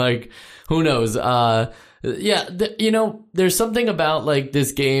something. Yeah. Like, who knows? Yeah, you know, there's something about like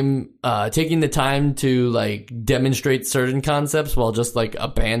this game taking the time to like demonstrate certain concepts while just like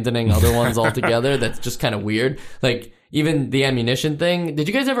abandoning other ones altogether. That's just kind of weird. Like even the ammunition thing. Did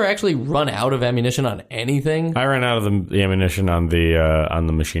you guys ever actually run out of ammunition on anything? I ran out of the ammunition on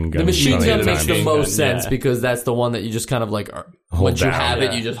the machine gun. The machine gun makes the most gun, sense because that's the one that you just kind of like once you down, have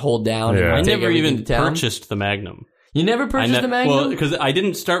it, you just hold down. Yeah. And I take never everything even to town. purchased the Magnum. You never purchased the Magnum? Well, because I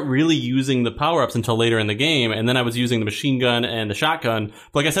didn't start really using the power-ups until later in the game, and then I was using the machine gun and the shotgun.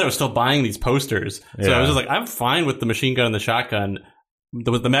 But like I said, I was still buying these posters. So I was just like, I'm fine with the machine gun and the shotgun.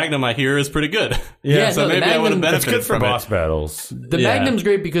 The Magnum, I hear, is pretty good. Yeah, so no, the maybe I would have Magnum- It's benefited good for from boss it. battles. The Yeah. Magnum's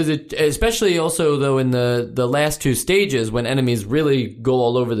great because it, especially also though in the last 2 stages when enemies really go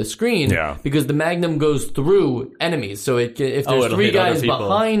all over the screen. Yeah. Because the Magnum goes through enemies, so if there's it'll 3 hit other guys people.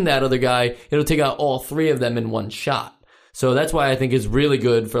 behind that other guy, it'll take out all 3 of them in one shot. So that's why I think it's really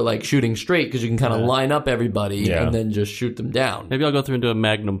good for like shooting straight because you can kind of line up everybody Yeah. and then just shoot them down. Maybe I'll go through and do a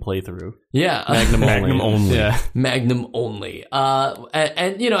Magnum playthrough. Yeah, Magnum only. Yeah. Magnum only.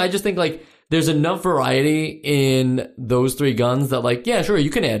 And you know, I just think like there's enough variety in those 3 guns that like, yeah, sure, you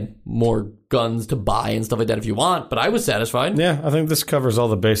can add more guns to buy and stuff like that if you want, but I was satisfied. Yeah, I think this covers all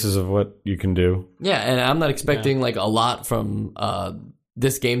the bases of what you can do. Yeah, and I'm not expecting like a lot from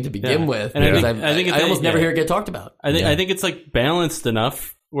this game to begin Yeah. with. And I because think- I think if I they- almost never yeah. hear it get talked about. I think it's like balanced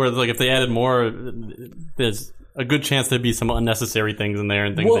enough where like if they added more, there's a good chance there'd be some unnecessary things in there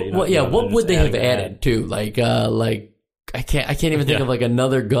and things that you don't what would they have adding added too? Like I can't even think of like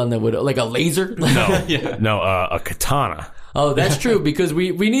another gun that would like a laser. No, Yeah. no, a katana. Oh, that's true because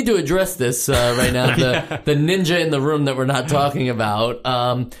we need to address this right now. The ninja in the room that we're not talking about.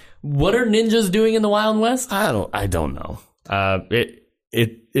 What are ninjas doing in the Wild West? I don't know.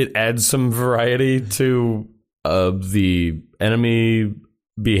 It adds some variety to the enemy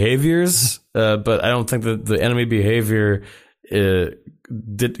behaviors, but I don't think that the enemy behavior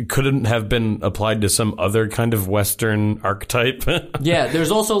couldn't have been applied to some other kind of Western archetype. Yeah,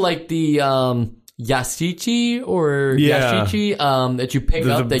 there's also like the Yashichi or Yeah. Yashichi that you pick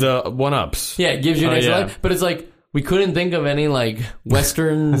up. the one-ups. Yeah, it gives you an extra yeah. life, but it's like we couldn't think of any like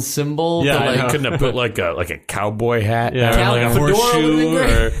Western symbol. Yeah, to, I like, know. Couldn't have put like a cowboy hat. Yeah, Cow- or like a fedora horseshoe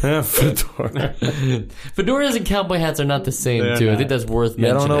would've been or Fedora. Fedoras and cowboy hats are not the same They're too. I not. think that's worth Yeah,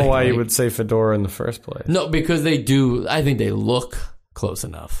 I mentioning. don't know why you Like, would say fedora in the first place. No, because they do. I think they look close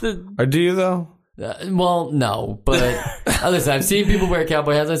enough. Or do you though? Well, no, but listen, I've seen people wear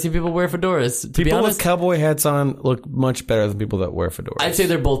cowboy hats. I've seen people wear fedoras. To be People honest, with cowboy hats on look much better than people that wear fedoras. I'd say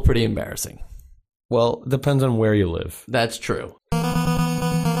they're both pretty embarrassing. Well, depends on where you live. That's true.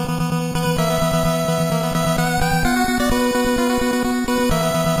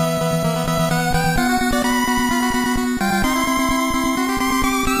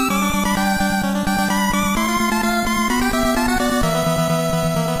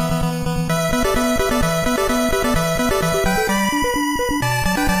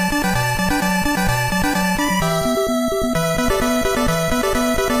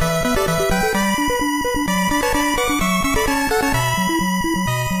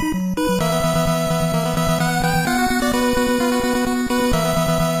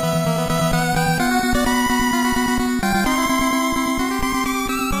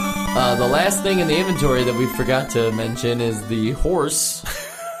 The last thing in the inventory that we forgot to mention is the horse.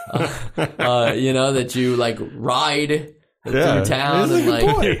 You know, that you like ride through town This is and a good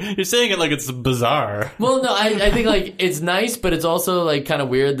like. point. You're saying it like it's bizarre. Well, no, I think like it's nice, but it's also like kind of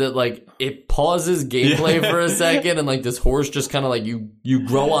weird that like it pauses gameplay for a second, and like this horse just kind of like you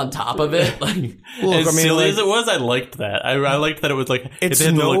grow on top of it. Like, As silly like, as it was, I liked that. I liked that it was like It's it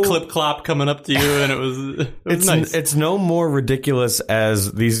had the little no- clip clop coming up to you, and it was nice. It's no more ridiculous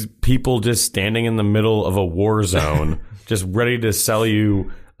as these people just standing in the middle of a war zone, just ready to sell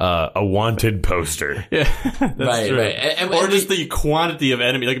you a wanted poster. Yeah, that's Right, true. right. And Or just the quantity of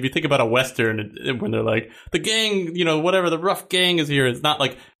enemy. Like if you think about a Western, when they're like, the gang, whatever, the rough gang is here, it's not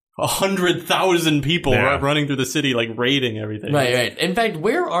like 100,000 people running through the city, like raiding everything. right. In fact,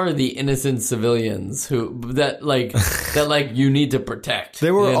 where are the innocent civilians that you need to protect?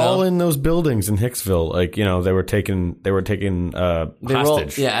 They were all in those buildings in Hicksville. Like, they were taken They were all,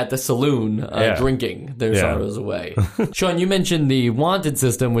 hostage. at the saloon drinking their sorrows away. Sean, you mentioned the wanted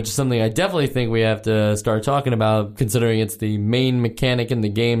system, which is something I definitely think we have to start talking about, considering it's the main mechanic in the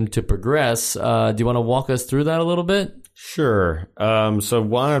game to progress. Do you want to walk us through that a little bit? Sure. So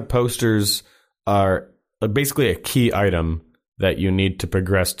wanted posters are basically a key item that you need to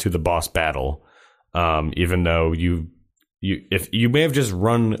progress to the boss battle. Even though you may have just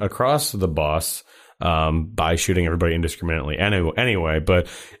run across the boss by shooting everybody indiscriminately anyway, but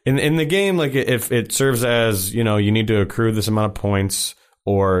in the game, like if it serves as, you need to accrue this amount of points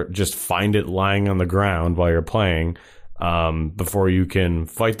or just find it lying on the ground while you're playing before you can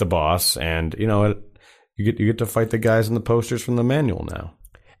fight the boss, and you get to fight the guys in the posters from the manual now.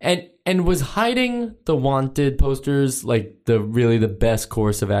 And was hiding the wanted posters like the best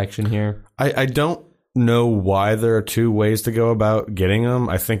course of action here? I don't know why there are two ways to go about getting them.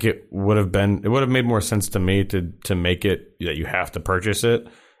 I think it would have made more sense to me to make it that you have to purchase it,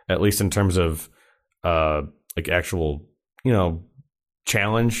 at least in terms of like actual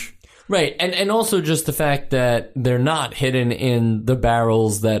challenge. Right, and also just the fact that they're not hidden in the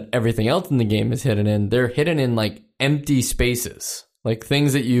barrels that everything else in the game is hidden in. They're hidden in like empty spaces, like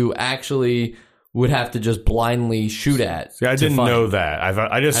things that you actually would have to just blindly shoot at. See, I didn't find. know that.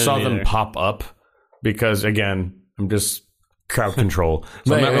 I just saw them either. pop up because, again, I'm just crowd control,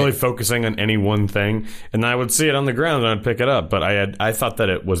 so I'm Right, not really focusing on any one thing. And I would see it on the ground and I'd pick it up, but I thought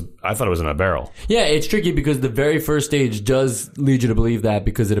it was in a barrel. Yeah, it's tricky because the very first stage does lead you to believe that,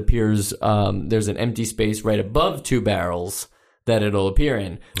 because it appears there's an empty space right above two barrels that it'll appear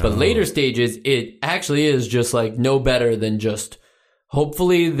in. But later stages, it actually is just like no better than just,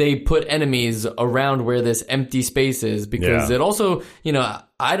 hopefully they put enemies around where this empty space is, because it also,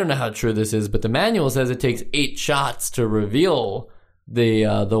 I don't know how true this is, but the manual says it takes 8 shots to reveal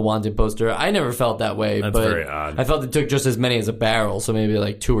the wanted poster. I never felt that way. That's but very odd. I felt it took just as many as a barrel, so maybe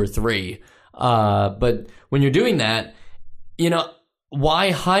like 2 or 3. But when you're doing that,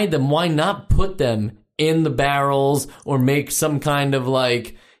 why hide them? Why not put them in the barrels, or make some kind of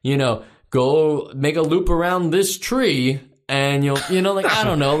like, go make a loop around this tree, and you'll, I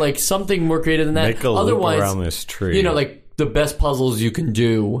don't know, like something more creative than that. Make a Otherwise, loop around this tree. like the best puzzles you can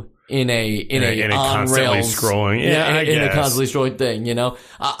do in a on constantly rails scrolling. Yeah, I in a guess. constantly scrolling thing.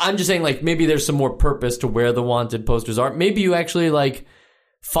 I'm just saying, like, maybe there's some more purpose to where the wanted posters are. Maybe you actually like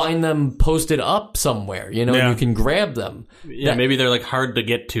find them posted up somewhere, and you can grab them. Yeah, maybe they're like hard to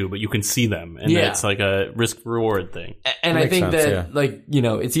get to, but you can see them, and it's like a risk reward thing. And I think sense, that like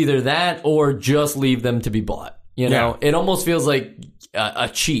it's either that or just leave them to be bought. It almost feels like a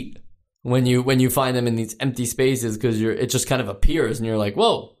cheat when you find them in these empty spaces, because it just kind of appears and you're like,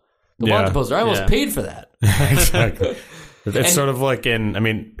 whoa, the wanted poster, I almost paid for that. Exactly. It's sort of like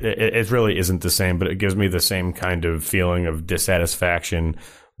it really isn't the same, but it gives me the same kind of feeling of dissatisfaction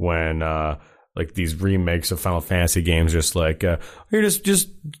when like these remakes of Final Fantasy games, just like here, just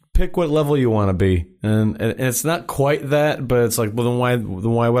pick what level you want to be, and it's not quite that, but it's like, well,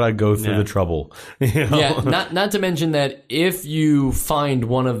 then why would I go through the trouble? Yeah, not to mention that if you find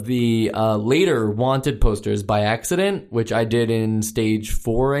one of the later wanted posters by accident, which I did in stage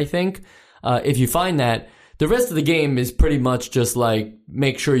 4, I think, if you find that, the rest of the game is pretty much just like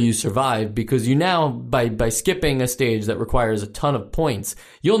make sure you survive, because you now, by skipping a stage that requires a ton of points,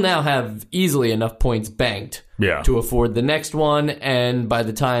 you'll now have easily enough points banked to afford the next one, and by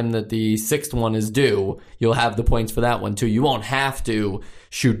the time that the 6th one is due, you'll have the points for that one too. You won't have to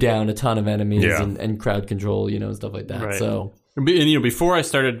shoot down a ton of enemies and crowd control, and stuff like that. Right. So, And before I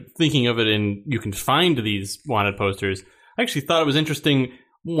started thinking of it, and you can find these wanted posters, I actually thought it was interesting.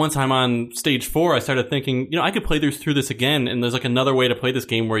 Once I'm on stage 4, I started thinking, I could play through this again, and there's like another way to play this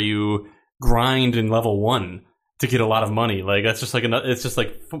game where you grind in level 1 to get a lot of money. Like that's just like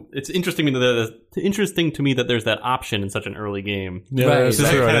it's interesting to me that there's that option in such an early game. Yeah, Right. It's the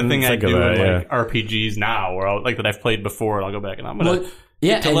that's true. kind of thing I didn't think do of in that, like RPGs now, where I'll, like that I've played before, and I'll go back and I'm gonna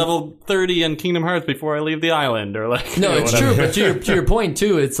Yeah, to and- level 30 in Kingdom Hearts before I leave the island, or like No, it's whatever. true. But to your point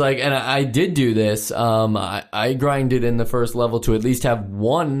too, it's like, and I did do this. I grinded in the first level to at least have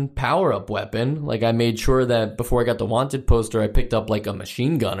one power up weapon. Like I made sure that before I got the wanted poster, I picked up like a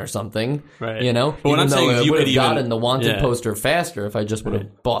machine gun or something. Right. You know, But what I'm saying is I you would could have even- gotten the wanted yeah. poster faster if I just would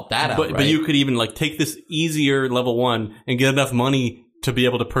have bought that But outright. you could even like take this easier level 1 and get enough money to be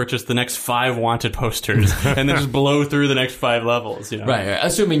able to purchase the next 5 wanted posters, and then just blow through the next 5 levels. You know, right,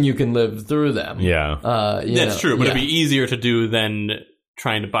 assuming you can live through them. Yeah. That's true. But yeah. it'd be easier to do than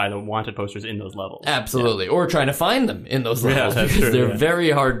trying to buy the wanted posters in those levels. Absolutely, or trying to find them in those levels that's because true, they're yeah. very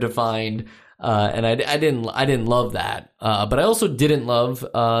hard to find. And I didn't love that. But I also didn't love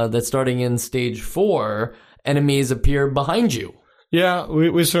that starting in stage 4, enemies appear behind you. Yeah,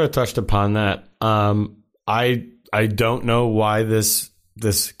 we sort of touched upon that. I don't know why this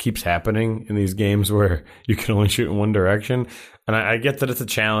keeps happening in these games where you can only shoot in one direction, and I get that it's a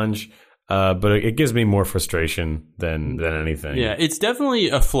challenge, but it gives me more frustration than anything. Yeah, it's definitely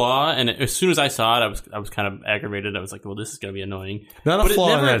a flaw. And as soon as I saw it, I was kind of aggravated. I was like, "Well, this is going to be annoying." Not a But it flaw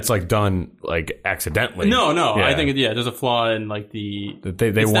in never- that it's like done like accidentally. No. Yeah. I think there's a flaw in like the They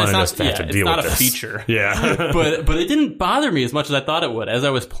it's wanted not- us to have to deal it's not with a this. feature. Yeah, but it didn't bother me as much as I thought it would. As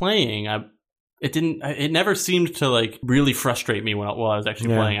I was playing, it never seemed to like really frustrate me while I was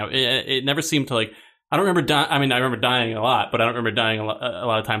actually Yeah. playing. It never seemed to like. I don't remember dying. I mean, I remember dying a lot, but I don't remember dying a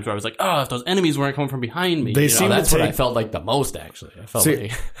lot of times where I was like, "Oh, if those enemies weren't coming from behind me." They you know? seem to That's what I take- felt like the most, actually. I felt See,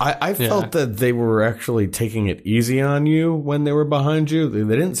 like, I felt that they were actually taking it easy on you when they were behind you.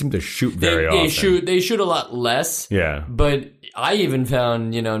 They didn't seem to shoot very often. they shoot a lot less. Yeah. But I even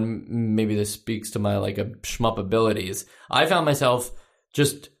found, maybe this speaks to my like a shmup abilities. I found myself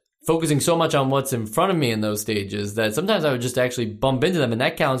just focusing so much on what's in front of me in those stages that sometimes I would just actually bump into them, and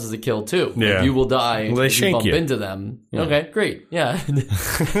that counts as a kill too. Yeah. Like, you will die Well, they if you shank bump you. into them. Okay, great. Yeah.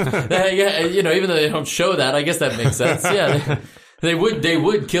 Yeah, even though they don't show that, I guess that makes sense. Yeah. They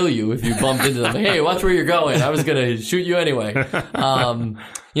would kill you if you bumped into them. Hey, watch where you're going. I was gonna shoot you anyway.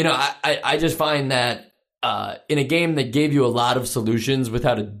 I just find that in a game that gave you a lot of solutions with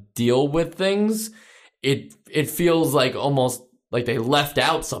how to deal with things, it feels like almost like they left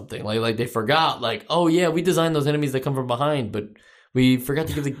out something. Like they forgot. Like, oh yeah, we designed those enemies that come from behind, but we forgot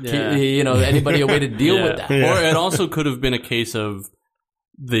to give anybody a way to deal with that. Yeah. Or it also could have been a case of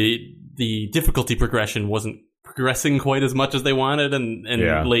the difficulty progression wasn't progressing quite as much as they wanted, and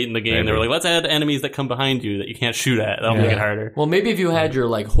Yeah, late in the game they were like, let's add enemies that come behind you that you can't shoot at. That'll make it harder. Well, maybe if you had your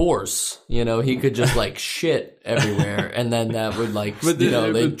like horse, he could just like shit everywhere, and then that would like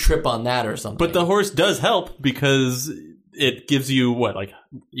they'd trip on that or something. But the horse does help because it gives you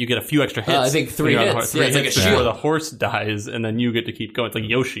you get a few extra hits. I think 3 when you're on the hits. horse. 3 Yeah, it's like hits a before shield. the horse dies, and then you get to keep going. It's like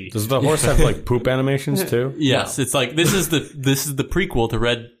Yoshi. Does the horse have like poop animations too? Yes, it's like this is the prequel to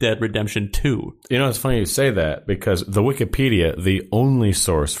Red Dead Redemption 2. You know, it's funny you say that because the Wikipedia, the only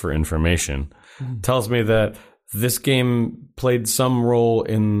source for information, tells me that this game played some role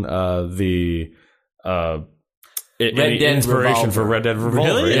in the Red Dead inspiration Revolver. for Red Dead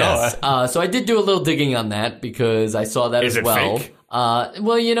Revolver. Really? Yes. So I did do a little digging on that because I saw that Is as it well. fake?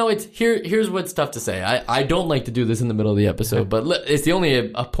 Well, it's here's what's tough to say. I don't like to do this in the middle of the episode, but it's the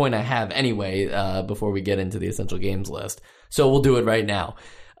only a point I have anyway before we get into the essential games list. So we'll do it right now.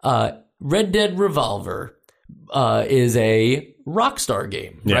 Red Dead Revolver is a Rockstar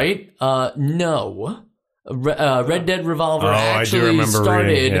game, Yeah. right? No. Red Dead Revolver I do actually remember started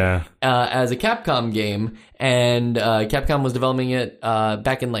reading, yeah. as a Capcom game, and Capcom was developing it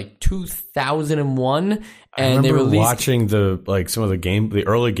back in like 2001. I And they remember released watching the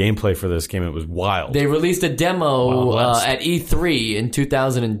early gameplay for this game. It was wild. They released a demo West. at E3 in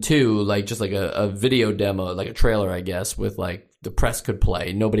 2002, like just like a video demo, like a trailer, I guess, with like the press could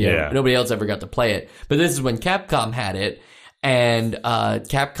play. Nobody else ever got to play it. But this is when Capcom had it, and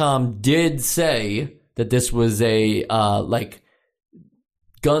Capcom did say that this was a like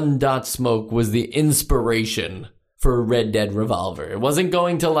Gun.Smoke was the inspiration for Red Dead Revolver. It wasn't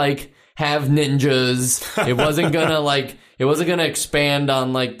going to like have ninjas. It wasn't gonna expand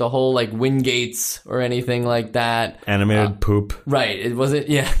on like the whole like Wingates or anything like that. Animated poop. Right. It wasn't,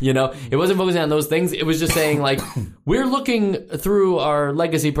 it wasn't focusing on those things. It was just saying like, we're looking through our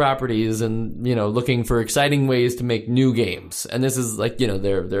legacy properties and, looking for exciting ways to make new games. And this is like,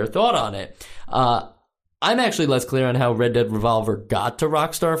 their thought on it. I'm actually less clear on how Red Dead Revolver got to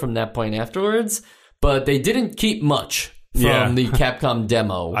Rockstar from that point afterwards, but they didn't keep much from the Capcom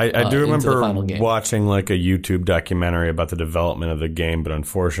demo. I do into the final remember game. watching like a YouTube documentary about the development of the game, but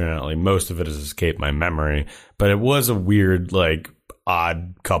unfortunately most of it has escaped my memory. But it was a weird, like,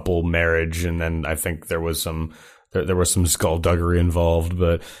 odd couple marriage, and then I think there was some skullduggery involved.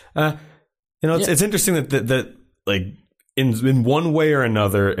 But it's interesting that like in one way or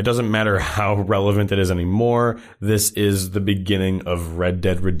another, it doesn't matter how relevant it is anymore. This is the beginning of Red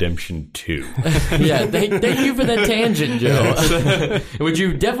Dead Redemption 2. Yeah, thank you for that tangent, Joe. Which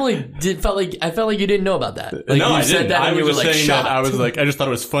you definitely I felt like you didn't know about that. Like, No, you I said didn't. that I and you was were just like saying shocked. that. I just thought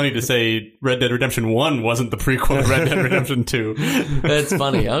it was funny to say Red Dead Redemption 1 wasn't the prequel to Red Dead Redemption 2. That's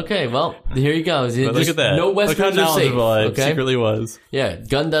funny. Okay, well, here you go. But look at that. No Look how Westerns are safe. knowledgeable I Okay. secretly was. Yeah,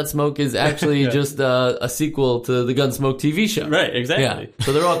 Gun.Smoke is actually just a sequel to the Gunsmoke TV show. Right, exactly. Yeah,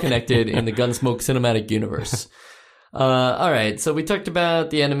 so they're all connected in the Gunsmoke cinematic universe. All right, so we talked about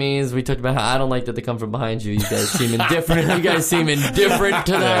the enemies. We talked about how I don't like that they come from behind you. You guys seem indifferent. You guys seem indifferent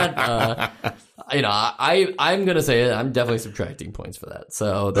to that. I'm gonna say it. I'm definitely subtracting points for that.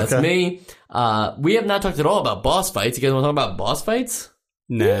 So that's me. We have not talked at all about boss fights. You guys want to talk about boss fights?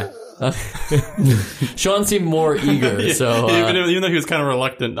 Nah. Sean seemed more eager, so even though he was kind of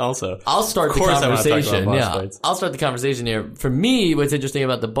reluctant also. I'll start the course I wanna talk about conversation. boss Yeah, fights. I'll start the conversation here. For me, what's interesting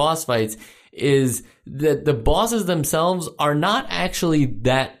about the boss fights is that the bosses themselves are not actually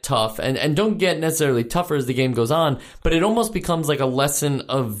that tough, and don't get necessarily tougher as the game goes on, but it almost becomes like a lesson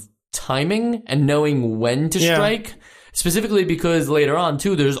of timing and knowing when to strike. Specifically because later on,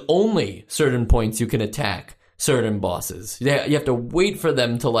 too, there's only certain points you can attack certain bosses. You have to wait for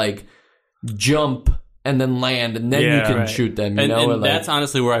them to, like, jump and then land, and then you can shoot them. You know, and that's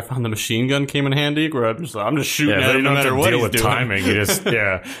honestly where I found the machine gun came in handy. Where I'm just shooting at they him no don't have matter to what deal he's with doing. timing. You just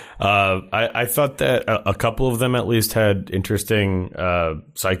I thought that a couple of them at least had interesting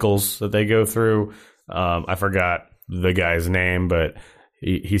cycles that they go through. I forgot the guy's name, but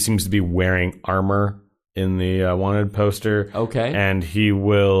he seems to be wearing armor in the wanted poster. Okay, and he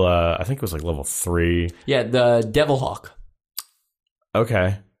will. I think it was like level 3. Yeah, the Devil Hawk.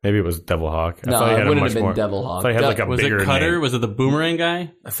 Okay. Maybe it was Devil Hawk. No, it wouldn't have been Devil Hawk. I thought he had like a Was bigger it Cutter? name. Was it the boomerang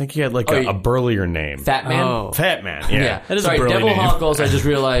guy? I think he had like a burlier name. Fat Man? Oh. Fat Man, yeah. That is Sorry, a burly Devil name. Hawk also I just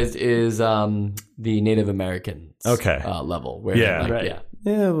realized is the Native Americans level. Where Yeah. like, Right. yeah.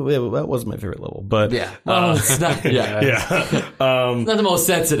 Yeah, that was my favorite level. But Yeah. Well, it's not, yeah. yeah. It's not the most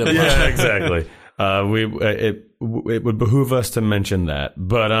sensitive one. Yeah, exactly. It would behoove us to mention that.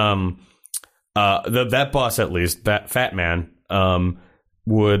 But that boss, at least, that Fat Man,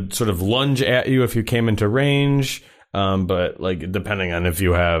 would sort of lunge at you if you came into range. But like depending on if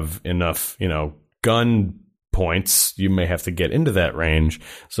you have enough, gun points, you may have to get into that range.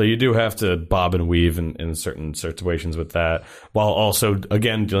 So you do have to bob and weave in certain situations with that, while also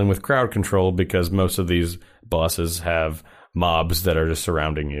again dealing with crowd control because most of these bosses have mobs that are just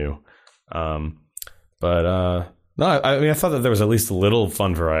surrounding you. No, I mean, I thought that there was at least a little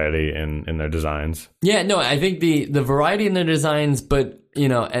fun variety in their designs. Yeah, no, I think the variety in their designs, but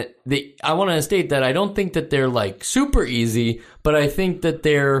I want to state that I don't think that they're like super easy, but I think that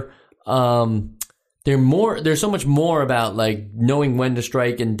they're more. There's so much more about like knowing when to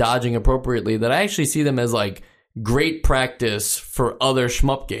strike and dodging appropriately that I actually see them as like great practice for other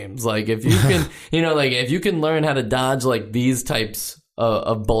shmup games. Like if you can, if you can learn how to dodge like these types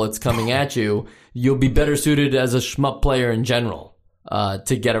of bullets coming at you, you'll be better suited as a shmup player in general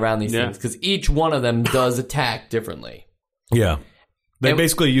to get around these things because each one of them does attack differently. Yeah, they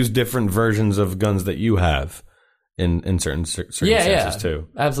basically use different versions of guns that you have in certain circumstances too.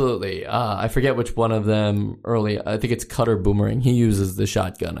 Absolutely. I forget which one of them early. I think it's Cutter Boomerang. He uses the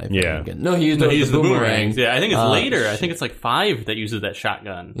shotgun. I think. Yeah. No, he used the boomerang. Yeah, I think it's later. I think it's like 5 that uses that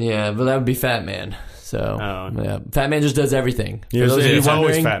shotgun. Yeah, but that would be Fat Man. So yeah, Fat Man just does everything. Yeah, it's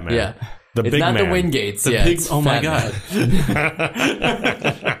always Fat Man. Yeah. The it's big not man. the Wingates. The yeah, big. it's Oh my Fat god!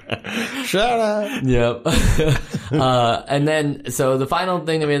 Shut up. Yep. And then, so the final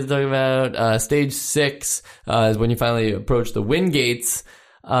thing that we have to talk about, stage 6, is when you finally approach the Wingates,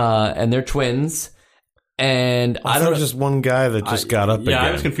 and they're twins. And I thought it was just one guy that just got up again. Yeah,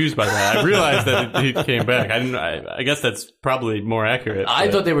 I was confused by that. I realized that he came back. I guess that's probably more accurate.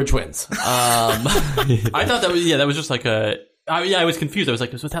 I thought they were twins. I thought that was just like a. I was confused. I was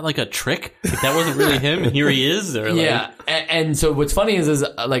like, was that like a trick? Like, that wasn't really him, and here he is? Or like... Yeah, and so what's funny is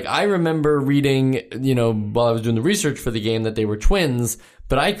like I remember reading, while I was doing the research for the game that they were twins,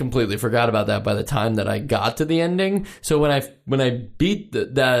 but I completely forgot about that by the time that I got to the ending. So when I beat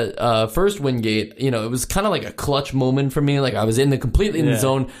that first Wingate, it was kind of like a clutch moment for me. Like I was completely in the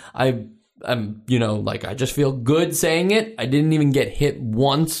zone. I I just feel good saying it. I didn't even get hit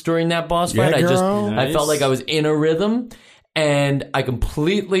once during that boss fight. I felt like I was in a rhythm. And I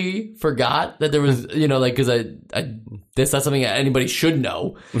completely forgot that there was, because that's not something that anybody should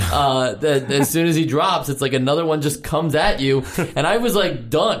know. That as soon as he drops, it's like another one just comes at you. And I was like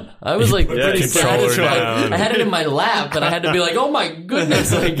done. I was like pretty satisfied. I had it in my lap and I had to be like, oh my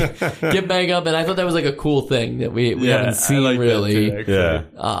goodness, like get back up. And I thought that was like a cool thing that we haven't seen really.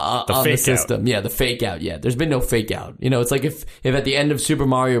 On the system. Yeah, the fake out. Yeah, there's been no fake out. It's like if at the end of Super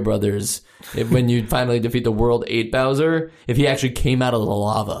Mario Brothers, when you finally defeat the World 8 Bowser, if he actually came out of the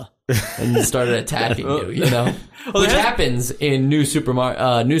lava and started attacking you, which happens in New Super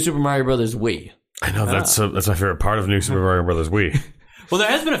Mario Brothers Wii. I know that's my favorite part of New Super Mario Brothers Wii. Well, there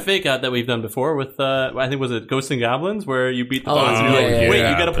has been a fake out that we've done before with, I think, was it Ghosts and Goblins, where you beat the boss and you're like, wait,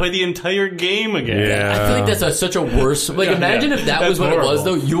 you got to play the entire game again. Yeah. I feel like that's such a worse. Imagine if that was what horrible. It was,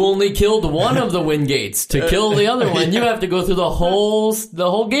 though. You only killed one of the win gates. To kill the other one, you have to go through the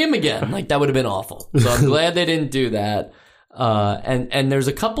whole game again. Like, that would have been awful. So I'm glad they didn't do that. And there's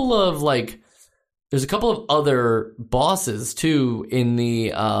a couple of other bosses too in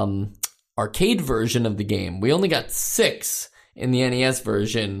the arcade version of the game. We only got 6 in the NES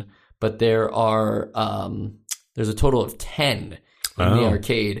version, but there's a total of 10 in the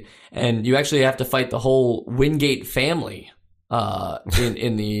arcade, and you actually have to fight the whole Wingate family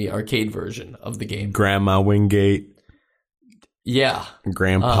in the arcade version of the game. Grandma Wingate, yeah,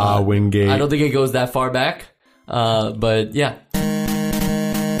 Grandpa Wingate. I don't think it goes that far back, but yeah.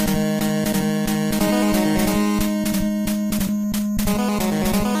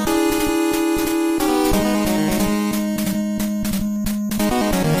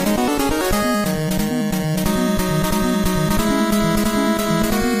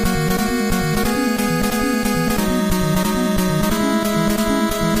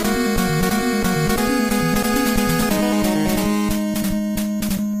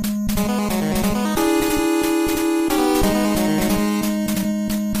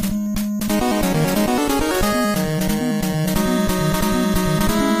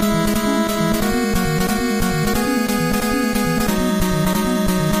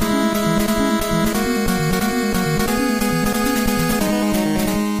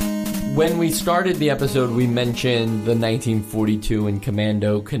 When we started the episode, we mentioned the 1942 and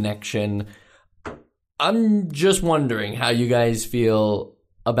Commando connection. I'm just wondering how you guys feel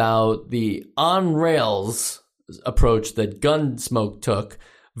about the on-rails approach that Gunsmoke took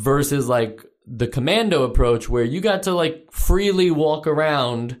versus like the Commando approach where you got to like freely walk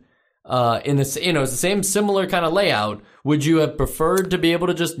around in this, it's the same similar kind of layout. Would you have preferred to be able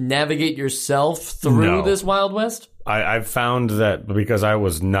to just navigate yourself through this Wild West? I've found that because I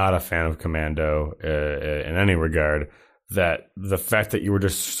was not a fan of Commando in any regard, that the fact that you were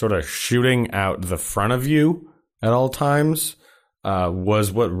just sort of shooting out the front of you at all times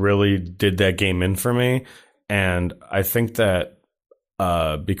was what really did that game in for me. And I think that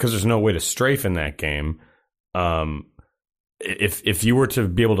because there's no way to strafe in that game, if you were to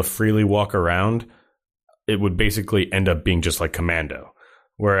be able to freely walk around, it would basically end up being just like Commando.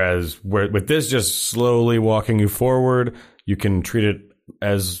 Whereas with this just slowly walking you forward, you can treat it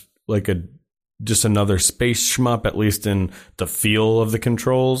as like just another space shmup, at least in the feel of the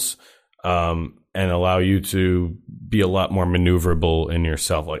controls, and allow you to be a lot more maneuverable in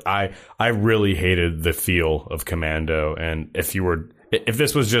yourself. Like I really hated the feel of Commando, and if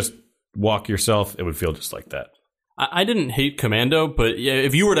this was just walk yourself, it would feel just like that. I didn't hate Commando, but yeah,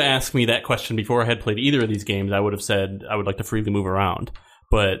 if you were to ask me that question before I had played either of these games, I would have said I would like to freely move around.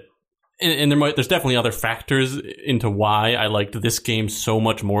 But and there's definitely other factors into why I liked this game so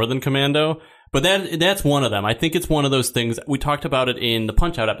much more than Commando. But that's one of them. I think it's one of those things. We talked about it in the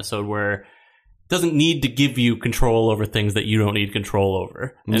Punch-Out episode where it doesn't need to give you control over things that you don't need control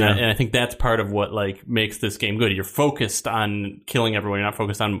over. And I think that's part of what like makes this game good. You're focused on killing everyone. You're not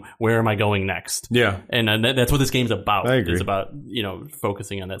focused on where am I going next. Yeah. And that's what this game's about. I agree. It's about,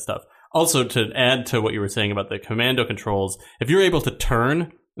 focusing on that stuff. Also, to add to what you were saying about the Commando controls, if you're able to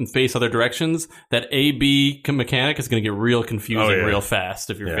turn and face other directions, that A-B mechanic is going to get real confusing real fast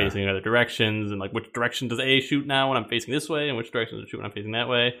if you're facing other directions, and like which direction does A shoot now when I'm facing this way, and which direction does it shoot when I'm facing that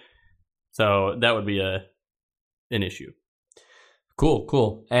way. So that would be an issue.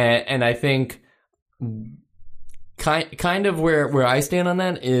 Cool. And I think kind of where I stand on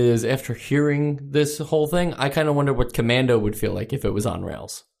that is after hearing this whole thing, I kind of wonder what Commando would feel like if it was on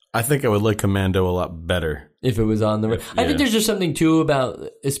rails. I think I would like Commando a lot better if it was on the rails. I think there's just something too about,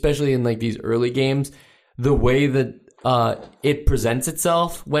 especially in like these early games, the way that it presents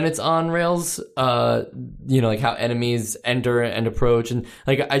itself when it's on rails. Like how enemies enter and approach, and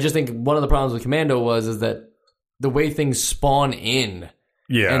like I just think one of the problems with Commando is that the way things spawn in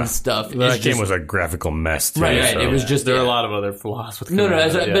and stuff. That game was a graphical mess, too. Right. So. It was just there are a lot of other flaws with No,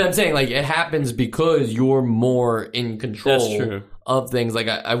 Commando. but I'm saying like it happens because you're more in control That's true. of things. Like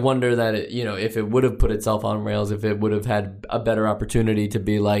I wonder that if it would have put itself on rails, if it would have had a better opportunity to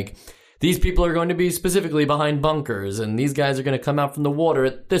be like, these people are going to be specifically behind bunkers, and these guys are going to come out from the water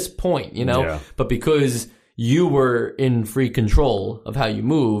at this point, Yeah. But because you were in free control of how you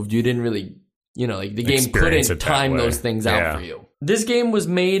moved, you didn't really, like the game Experience couldn't it that time way. those things out for you. This game was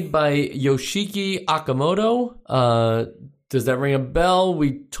made by Yoshiki Akamoto. Does that ring a bell?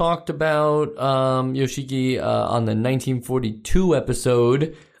 We talked about Yoshiki on the 1942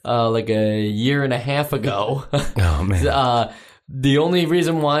 episode like a year and a half ago. Oh, man. The only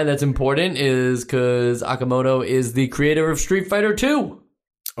reason why that's important is because Akamoto is the creator of Street Fighter 2.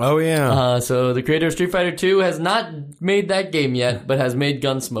 Oh, yeah. So the creator of Street Fighter 2 has not made that game yet, but has made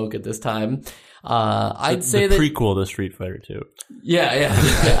Gunsmoke at this time. I'd say the that prequel to Street Fighter 2. yeah,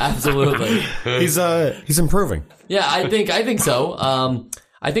 absolutely. He's improving. Yeah, I think so.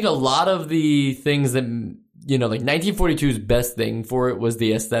 I think a lot of the things that like 1942's best thing for it was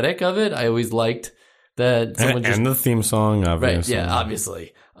the aesthetic of it. I always liked that someone And the theme song, obviously. right, yeah,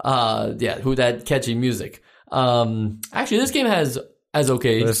 obviously. Who that catchy music. Actually, this game has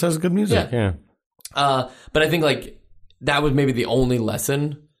okay. This has good music, yeah. But I think like that was maybe the only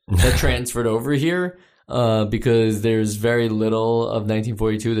lesson that transferred over here, because there's very little of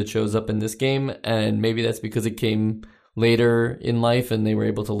 1942 that shows up in this game, and maybe that's because it came later in life and they were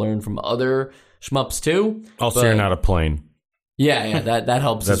able to learn from other shmups too. Also, you're not a plane. Yeah, that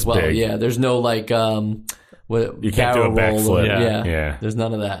helps as well. big. Yeah, there's no like You can't do a barrel roll backflip. or- Yeah. there's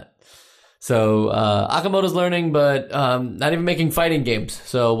none of that. So Akamoto's learning, but not even making fighting games.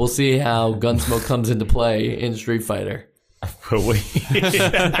 So we'll see how Gunsmoke comes into play in Street Fighter. But wait.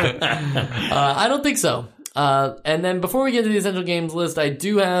 I don't think so. And then before we get to the essential games list, I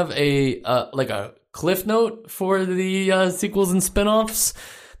do have a cliff note for the sequels and spin-offs.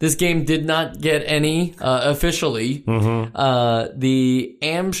 This game did not get any officially. The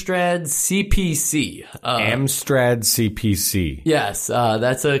Amstrad CPC. Amstrad CPC. Yes,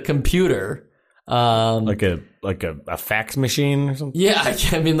 that's a computer. Like a fax machine or something? Yeah,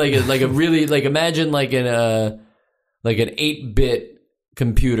 I mean like a really like imagine like an 8-bit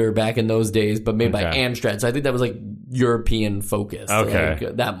computer back in those days, but made by Amstrad. So I think that was like European focused,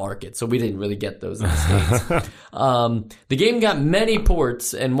 like that market. So we didn't really get those in the States. The game got many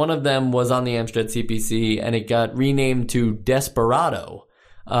ports, and one of them was on the Amstrad CPC, and it got renamed to Desperado.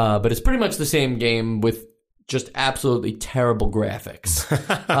 But it's pretty much the same game with just absolutely terrible graphics.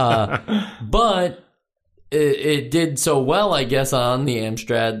 But it did so well, I guess, on the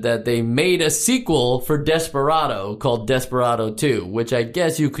Amstrad that they made a sequel for Desperado called Desperado 2, which I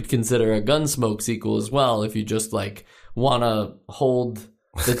guess you could consider a Gunsmoke sequel as well if you just like want to hold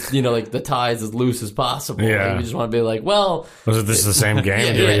the like the ties as loose as possible. Yeah. Like, you just want to be like, well, Was this the same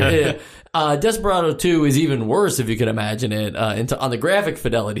game? yeah. Desperado 2 is even worse if you can imagine it on the graphic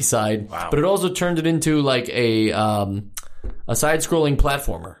fidelity side. Wow. But it also turned it into like a side-scrolling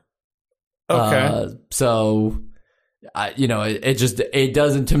platformer. Okay. It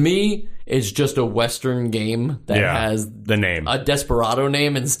doesn't, to me, it's just a Western game that has the name. a Desperado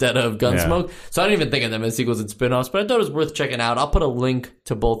name instead of Gunsmoke. So I don't even think of them as sequels and spin-offs, but I thought it was worth checking out. I'll put a link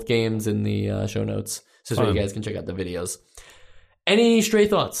to both games in the show notes so you guys can check out the videos. Any stray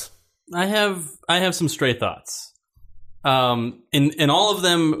thoughts? I have some stray thoughts. And all of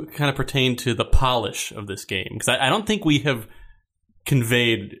them kind of pertain to the polish of this game, because I don't think we have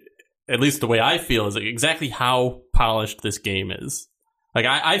conveyed, at least the way I feel, is like exactly how polished this game is. Like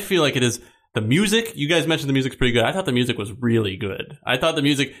I feel like it is. The music, you guys mentioned the music's pretty good. I thought the music was really good. I thought the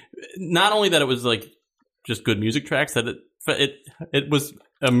music, not only that it was like just good music tracks, that it was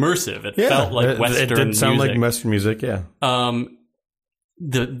immersive. It felt like Western music. It did sound like Western music, yeah.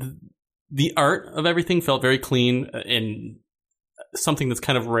 The art of everything felt very clean, and something that's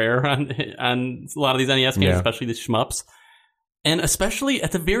kind of rare on a lot of these NES games, especially these shmups. And especially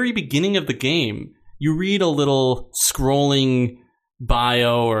at the very beginning of the game, you read a little scrolling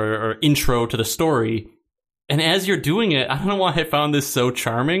bio or intro to the story. And as you're doing it, I don't know why I found this so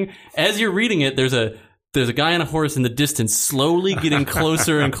charming. As you're reading it, there's a guy on a horse in the distance slowly getting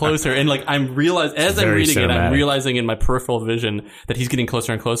closer and closer. And like I'm reading it, I'm realizing in my peripheral vision that he's getting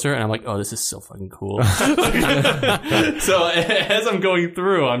closer and closer. And I'm like, oh, this is so fucking cool. So as I'm going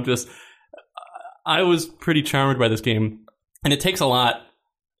through, I was pretty charmed by this game. And it takes a lot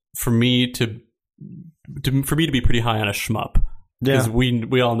for me to for me to be pretty high on a shmup. Yeah. Because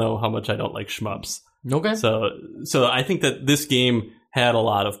we all know how much I don't like shmups. Okay. So I think that this game had a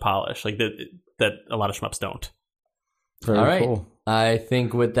lot of polish, like that a lot of shmups don't. Very All right. cool. I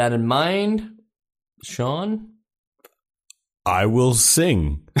think with that in mind, Sean, I will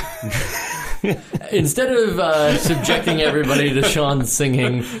sing. instead of subjecting everybody to Sean's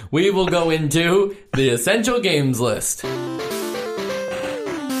singing, we will go into the Essential Games list.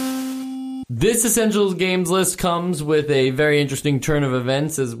 This Essential Games list comes with a very interesting turn of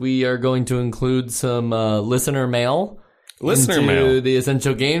events, as we are going to include some listener mail. Into the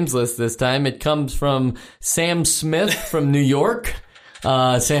Essential Games list this time. It comes from Sam Smith from New York.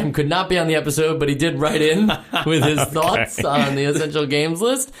 Sam could not be on the episode, but he did write in with his thoughts on the Essential Games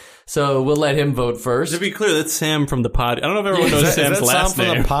list. So we'll let him vote first. To be clear, that's Sam from the pod. I don't know if everyone knows Sam's last Sam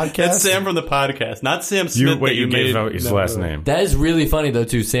name. from the podcast? That's Sam from the podcast, not Sam Smith. You gave out his last name. That is really funny though,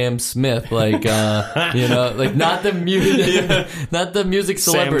 too. Sam Smith, like like not the music, not the music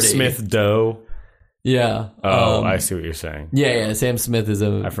celebrity. Sam Smith Doe. Yeah. Oh, I see what you're saying. Yeah. Sam Smith is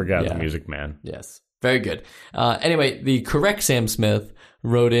I forgot the Music Man. Yes. Very good. Anyway, the correct Sam Smith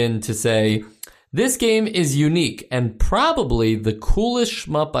wrote in to say, this game is unique and probably the coolest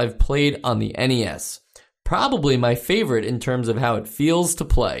shmup I've played on the NES. Probably my favorite in terms of how it feels to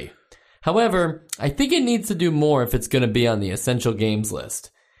play. However, I think it needs to do more if it's going to be on the Essential Games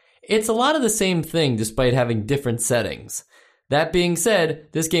list. It's a lot of the same thing despite having different settings. That being said,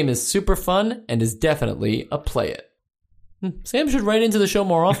 this game is super fun and is definitely a play it. Sam should write into the show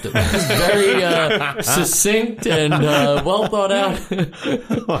more often. It's very succinct and well thought out.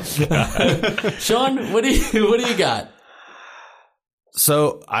 Sean, what do you got?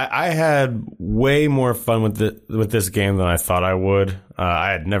 So I had way more fun with this game than I thought I would.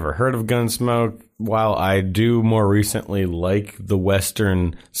 I had never heard of Gunsmoke. While I do more recently like the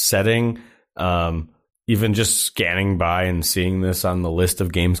Western setting, even just scanning by and seeing this on the list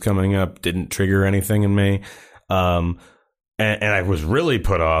of games coming up didn't trigger anything in me. And I was really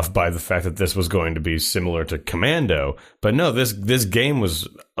put off by the fact that this was going to be similar to Commando. But no, this game was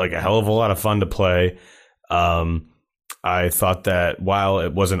like a hell of a lot of fun to play. I thought that while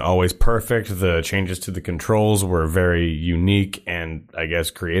it wasn't always perfect, the changes to the controls were very unique and I guess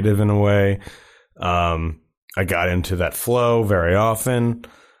creative in a way. I got into that flow very often.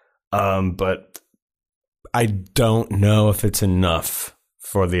 But I don't know if it's enough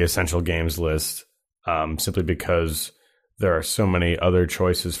for the Essential Games list, simply because there are so many other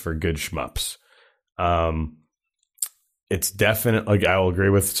choices for good shmups. It's definitely, like, I will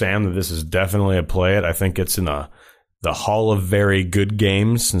agree with Sam that this is definitely a play it. I think it's in the Hall of Very Good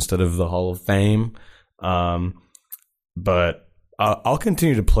Games instead of the Hall of Fame. But I'll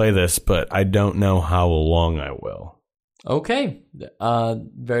continue to play this, but I don't know how long I will. Okay.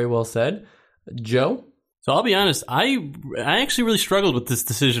 Very well said. Joe? So I'll be honest, I actually really struggled with this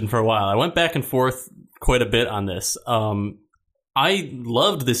decision for a while. I went back and forth quite a bit on this. I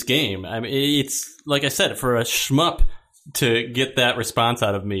loved this game. I mean, it's, like I said, for a shmup to get that response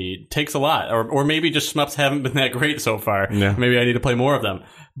out of me takes a lot. Or maybe just shmups haven't been that great so far. Yeah. Maybe I need to play more of them.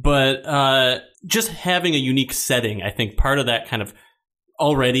 But just having a unique setting, I think part of that kind of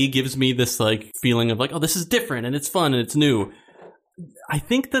already gives me this like feeling of like, oh, this is different and it's fun and it's new. I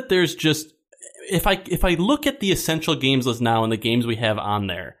think that there's just, if I look at the Essential Games list now and the games we have on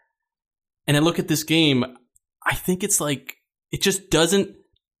there, and I look at this game, I think it's like, it just doesn't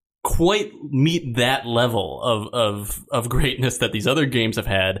quite meet that level of greatness that these other games have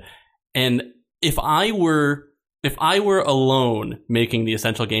had. And if I were alone making the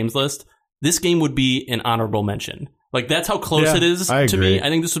Essential Games list, this game would be an honorable mention. Like, that's how close it is to me. I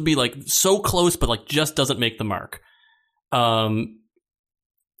think this would be like so close, but like just doesn't make the mark.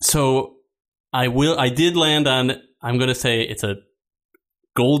 So I did land on, I'm going to say it's a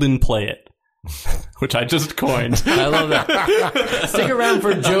golden play it, which I just coined. I love that. Stick around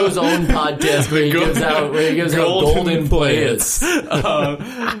for Joe's own podcast where he gives out golden play it's. But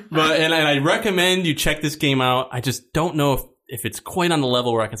I recommend you check this game out. I just don't know if it's quite on the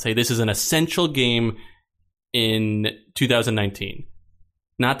level where I can say this is an essential game in 2019.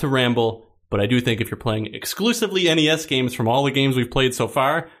 Not to ramble, but I do think if you're playing exclusively NES games from all the games we've played so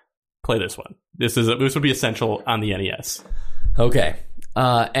far, play this one. This would be essential on the NES. Okay.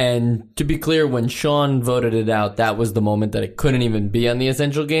 And to be clear, when Sean voted it out, that was the moment that it couldn't even be on the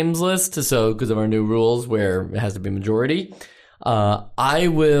Essential Games list. So, because of our new rules where it has to be majority. I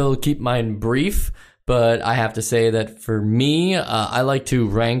will keep mine brief, but I have to say that for me, I like to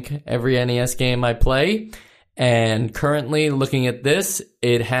rank every NES game I play. And currently, looking at this,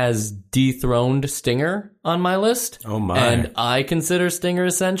 it has dethroned Stinger on my list. Oh, my. And I consider Stinger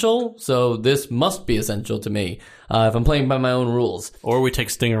essential, so this must be essential to me if I'm playing by my own rules. Or we take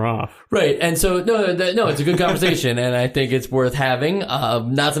Stinger off. Right, and so, no, it's a good conversation, and I think it's worth having.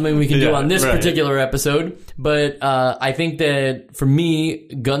 Not something we can do on this particular episode, but I think that, for me,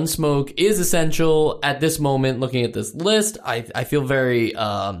 Gunsmoke is essential at this moment, looking at this list. I feel very,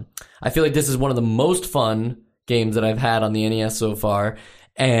 I feel like this is one of the most fun games that I've had on the NES so far,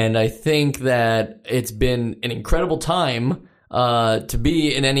 and I think that it's been an incredible time to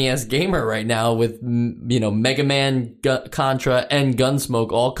be an NES gamer right now with, Mega Man, Contra, and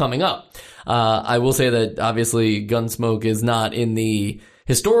Gunsmoke all coming up. I will say that obviously Gunsmoke is not in the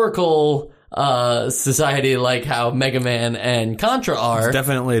historical society like how Mega Man and Contra are. It's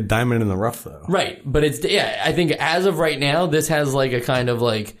definitely a diamond in the rough, though. Right, but I think as of right now, this has like a kind of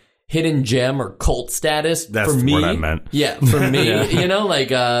like hidden gem or cult status. That's for me. what I meant. Yeah, for me,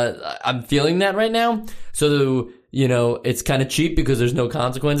 I'm feeling that right now. So, it's kind of cheap because there's no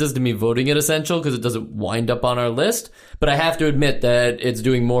consequences to me voting it essential because it doesn't wind up on our list. But I have to admit that it's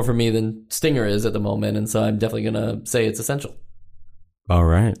doing more for me than Stinger is at the moment, and so I'm definitely going to say it's essential. All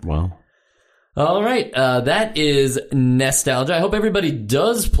right, well. All right, that is nostalgia. I hope everybody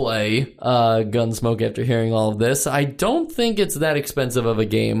does play Gunsmoke after hearing all of this. I don't think it's that expensive of a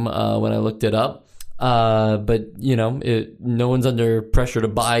game when I looked it up. But, no one's under pressure to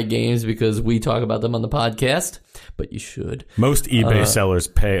buy games because we talk about them on the podcast, but you should. Most eBay sellers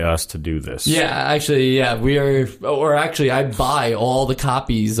pay us to do this. Yeah, actually, we are, or actually I buy all the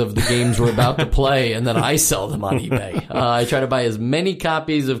copies of the games we're about to play and then I sell them on eBay. I try to buy as many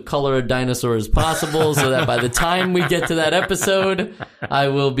copies of Color of Dinosaur as possible so that by the time we get to that episode, I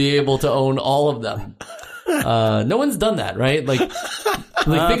will be able to own all of them. No one's done that, right? Like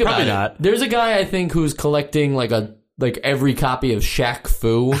think about it. Not. There's a guy I think who's collecting like every copy of Shaq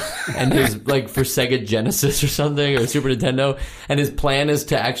Fu and his for Sega Genesis or something or Super Nintendo, and his plan is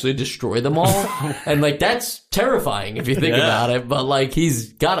to actually destroy them all. And that's terrifying if you think about it. But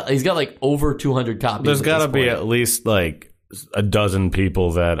he's got over 200 copies. There's got to be at least a dozen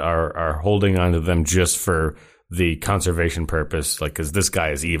people that are holding onto them just for the conservation purpose, because this guy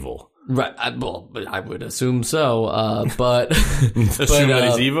is evil. Right. But I would assume so. But assume that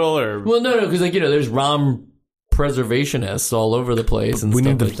he's evil, or no, because there's ROM preservationists all over the place, and we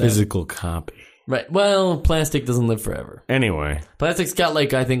need the like physical copy. Right. Well, plastic doesn't live forever. Anyway, plastic's got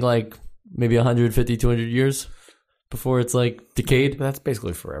I think maybe 150, 200 years before it's decayed. That's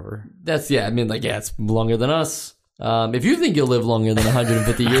basically forever. That's it's longer than us. If you think you'll live longer than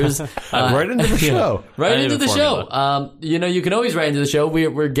 150 years, right into the show. Right into the show. You can always write into the show.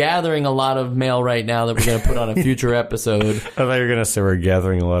 We're gathering a lot of mail right now that we're going to put on a future episode. I thought you were going to say we're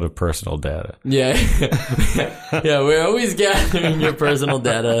gathering a lot of personal data. Yeah. Yeah, we're always gathering your personal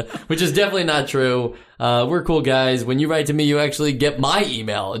data, which is definitely not true. We're cool guys. When you write to me, you actually get my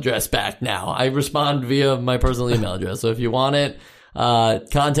email address back now. I respond via my personal email address. So if you want it,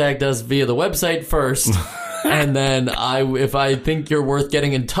 contact us via the website first. And then if I think you're worth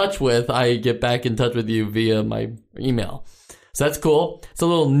getting in touch with, I get back in touch with you via my email. So that's cool. It's a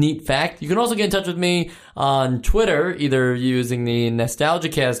little neat fact. You can also get in touch with me on Twitter, either using the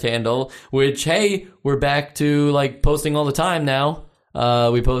NostalgiaCast handle, which, hey, we're back to posting all the time now.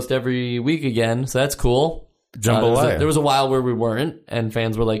 We post every week again, so that's cool. Jambalaya. There was a while where we weren't, and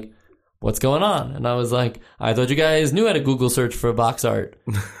fans were like, what's going on? And I was like, I thought you guys knew how to Google search for box art.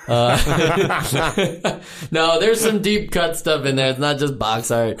 No, there's some deep cut stuff in there. It's not just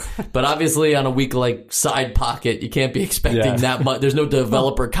box art. But obviously on a week like Side Pocket, you can't be expecting that much. There's no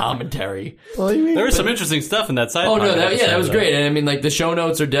developer commentary. There was some interesting stuff in that Side Pocket. Oh, no, that was great. And the show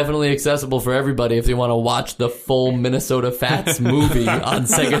notes are definitely accessible for everybody if they want to watch the full Minnesota Fats movie on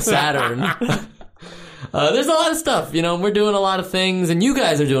Sega Saturn. There's a lot of stuff, we're doing a lot of things, and you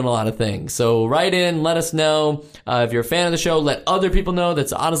guys are doing a lot of things. So write in, let us know. If you're a fan of the show, let other people know.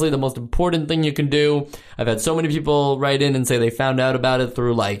 That's honestly the most important thing you can do. I've had so many people write in and say they found out about it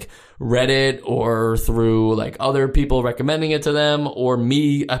through Reddit or through other people recommending it to them or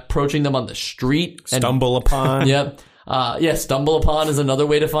me approaching them on the street. Stumble upon. Yep. Stumble upon is another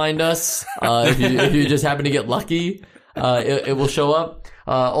way to find us. If you just happen to get lucky, it will show up.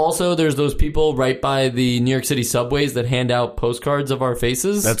 Also, there's those people right by the New York City subways that hand out postcards of our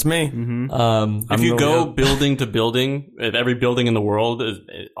faces. That's me. Mm-hmm. If you go building to building, at every building in the world,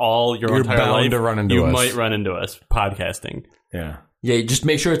 all your entire bound life, to run into you us. might run into us podcasting. Yeah. Yeah, just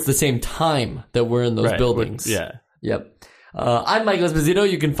make sure it's the same time that we're in those buildings. Yeah. Yep. I'm Michael Esposito.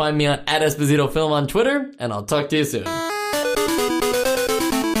 You can find me on @EspositoFilm on Twitter, and I'll talk to you soon.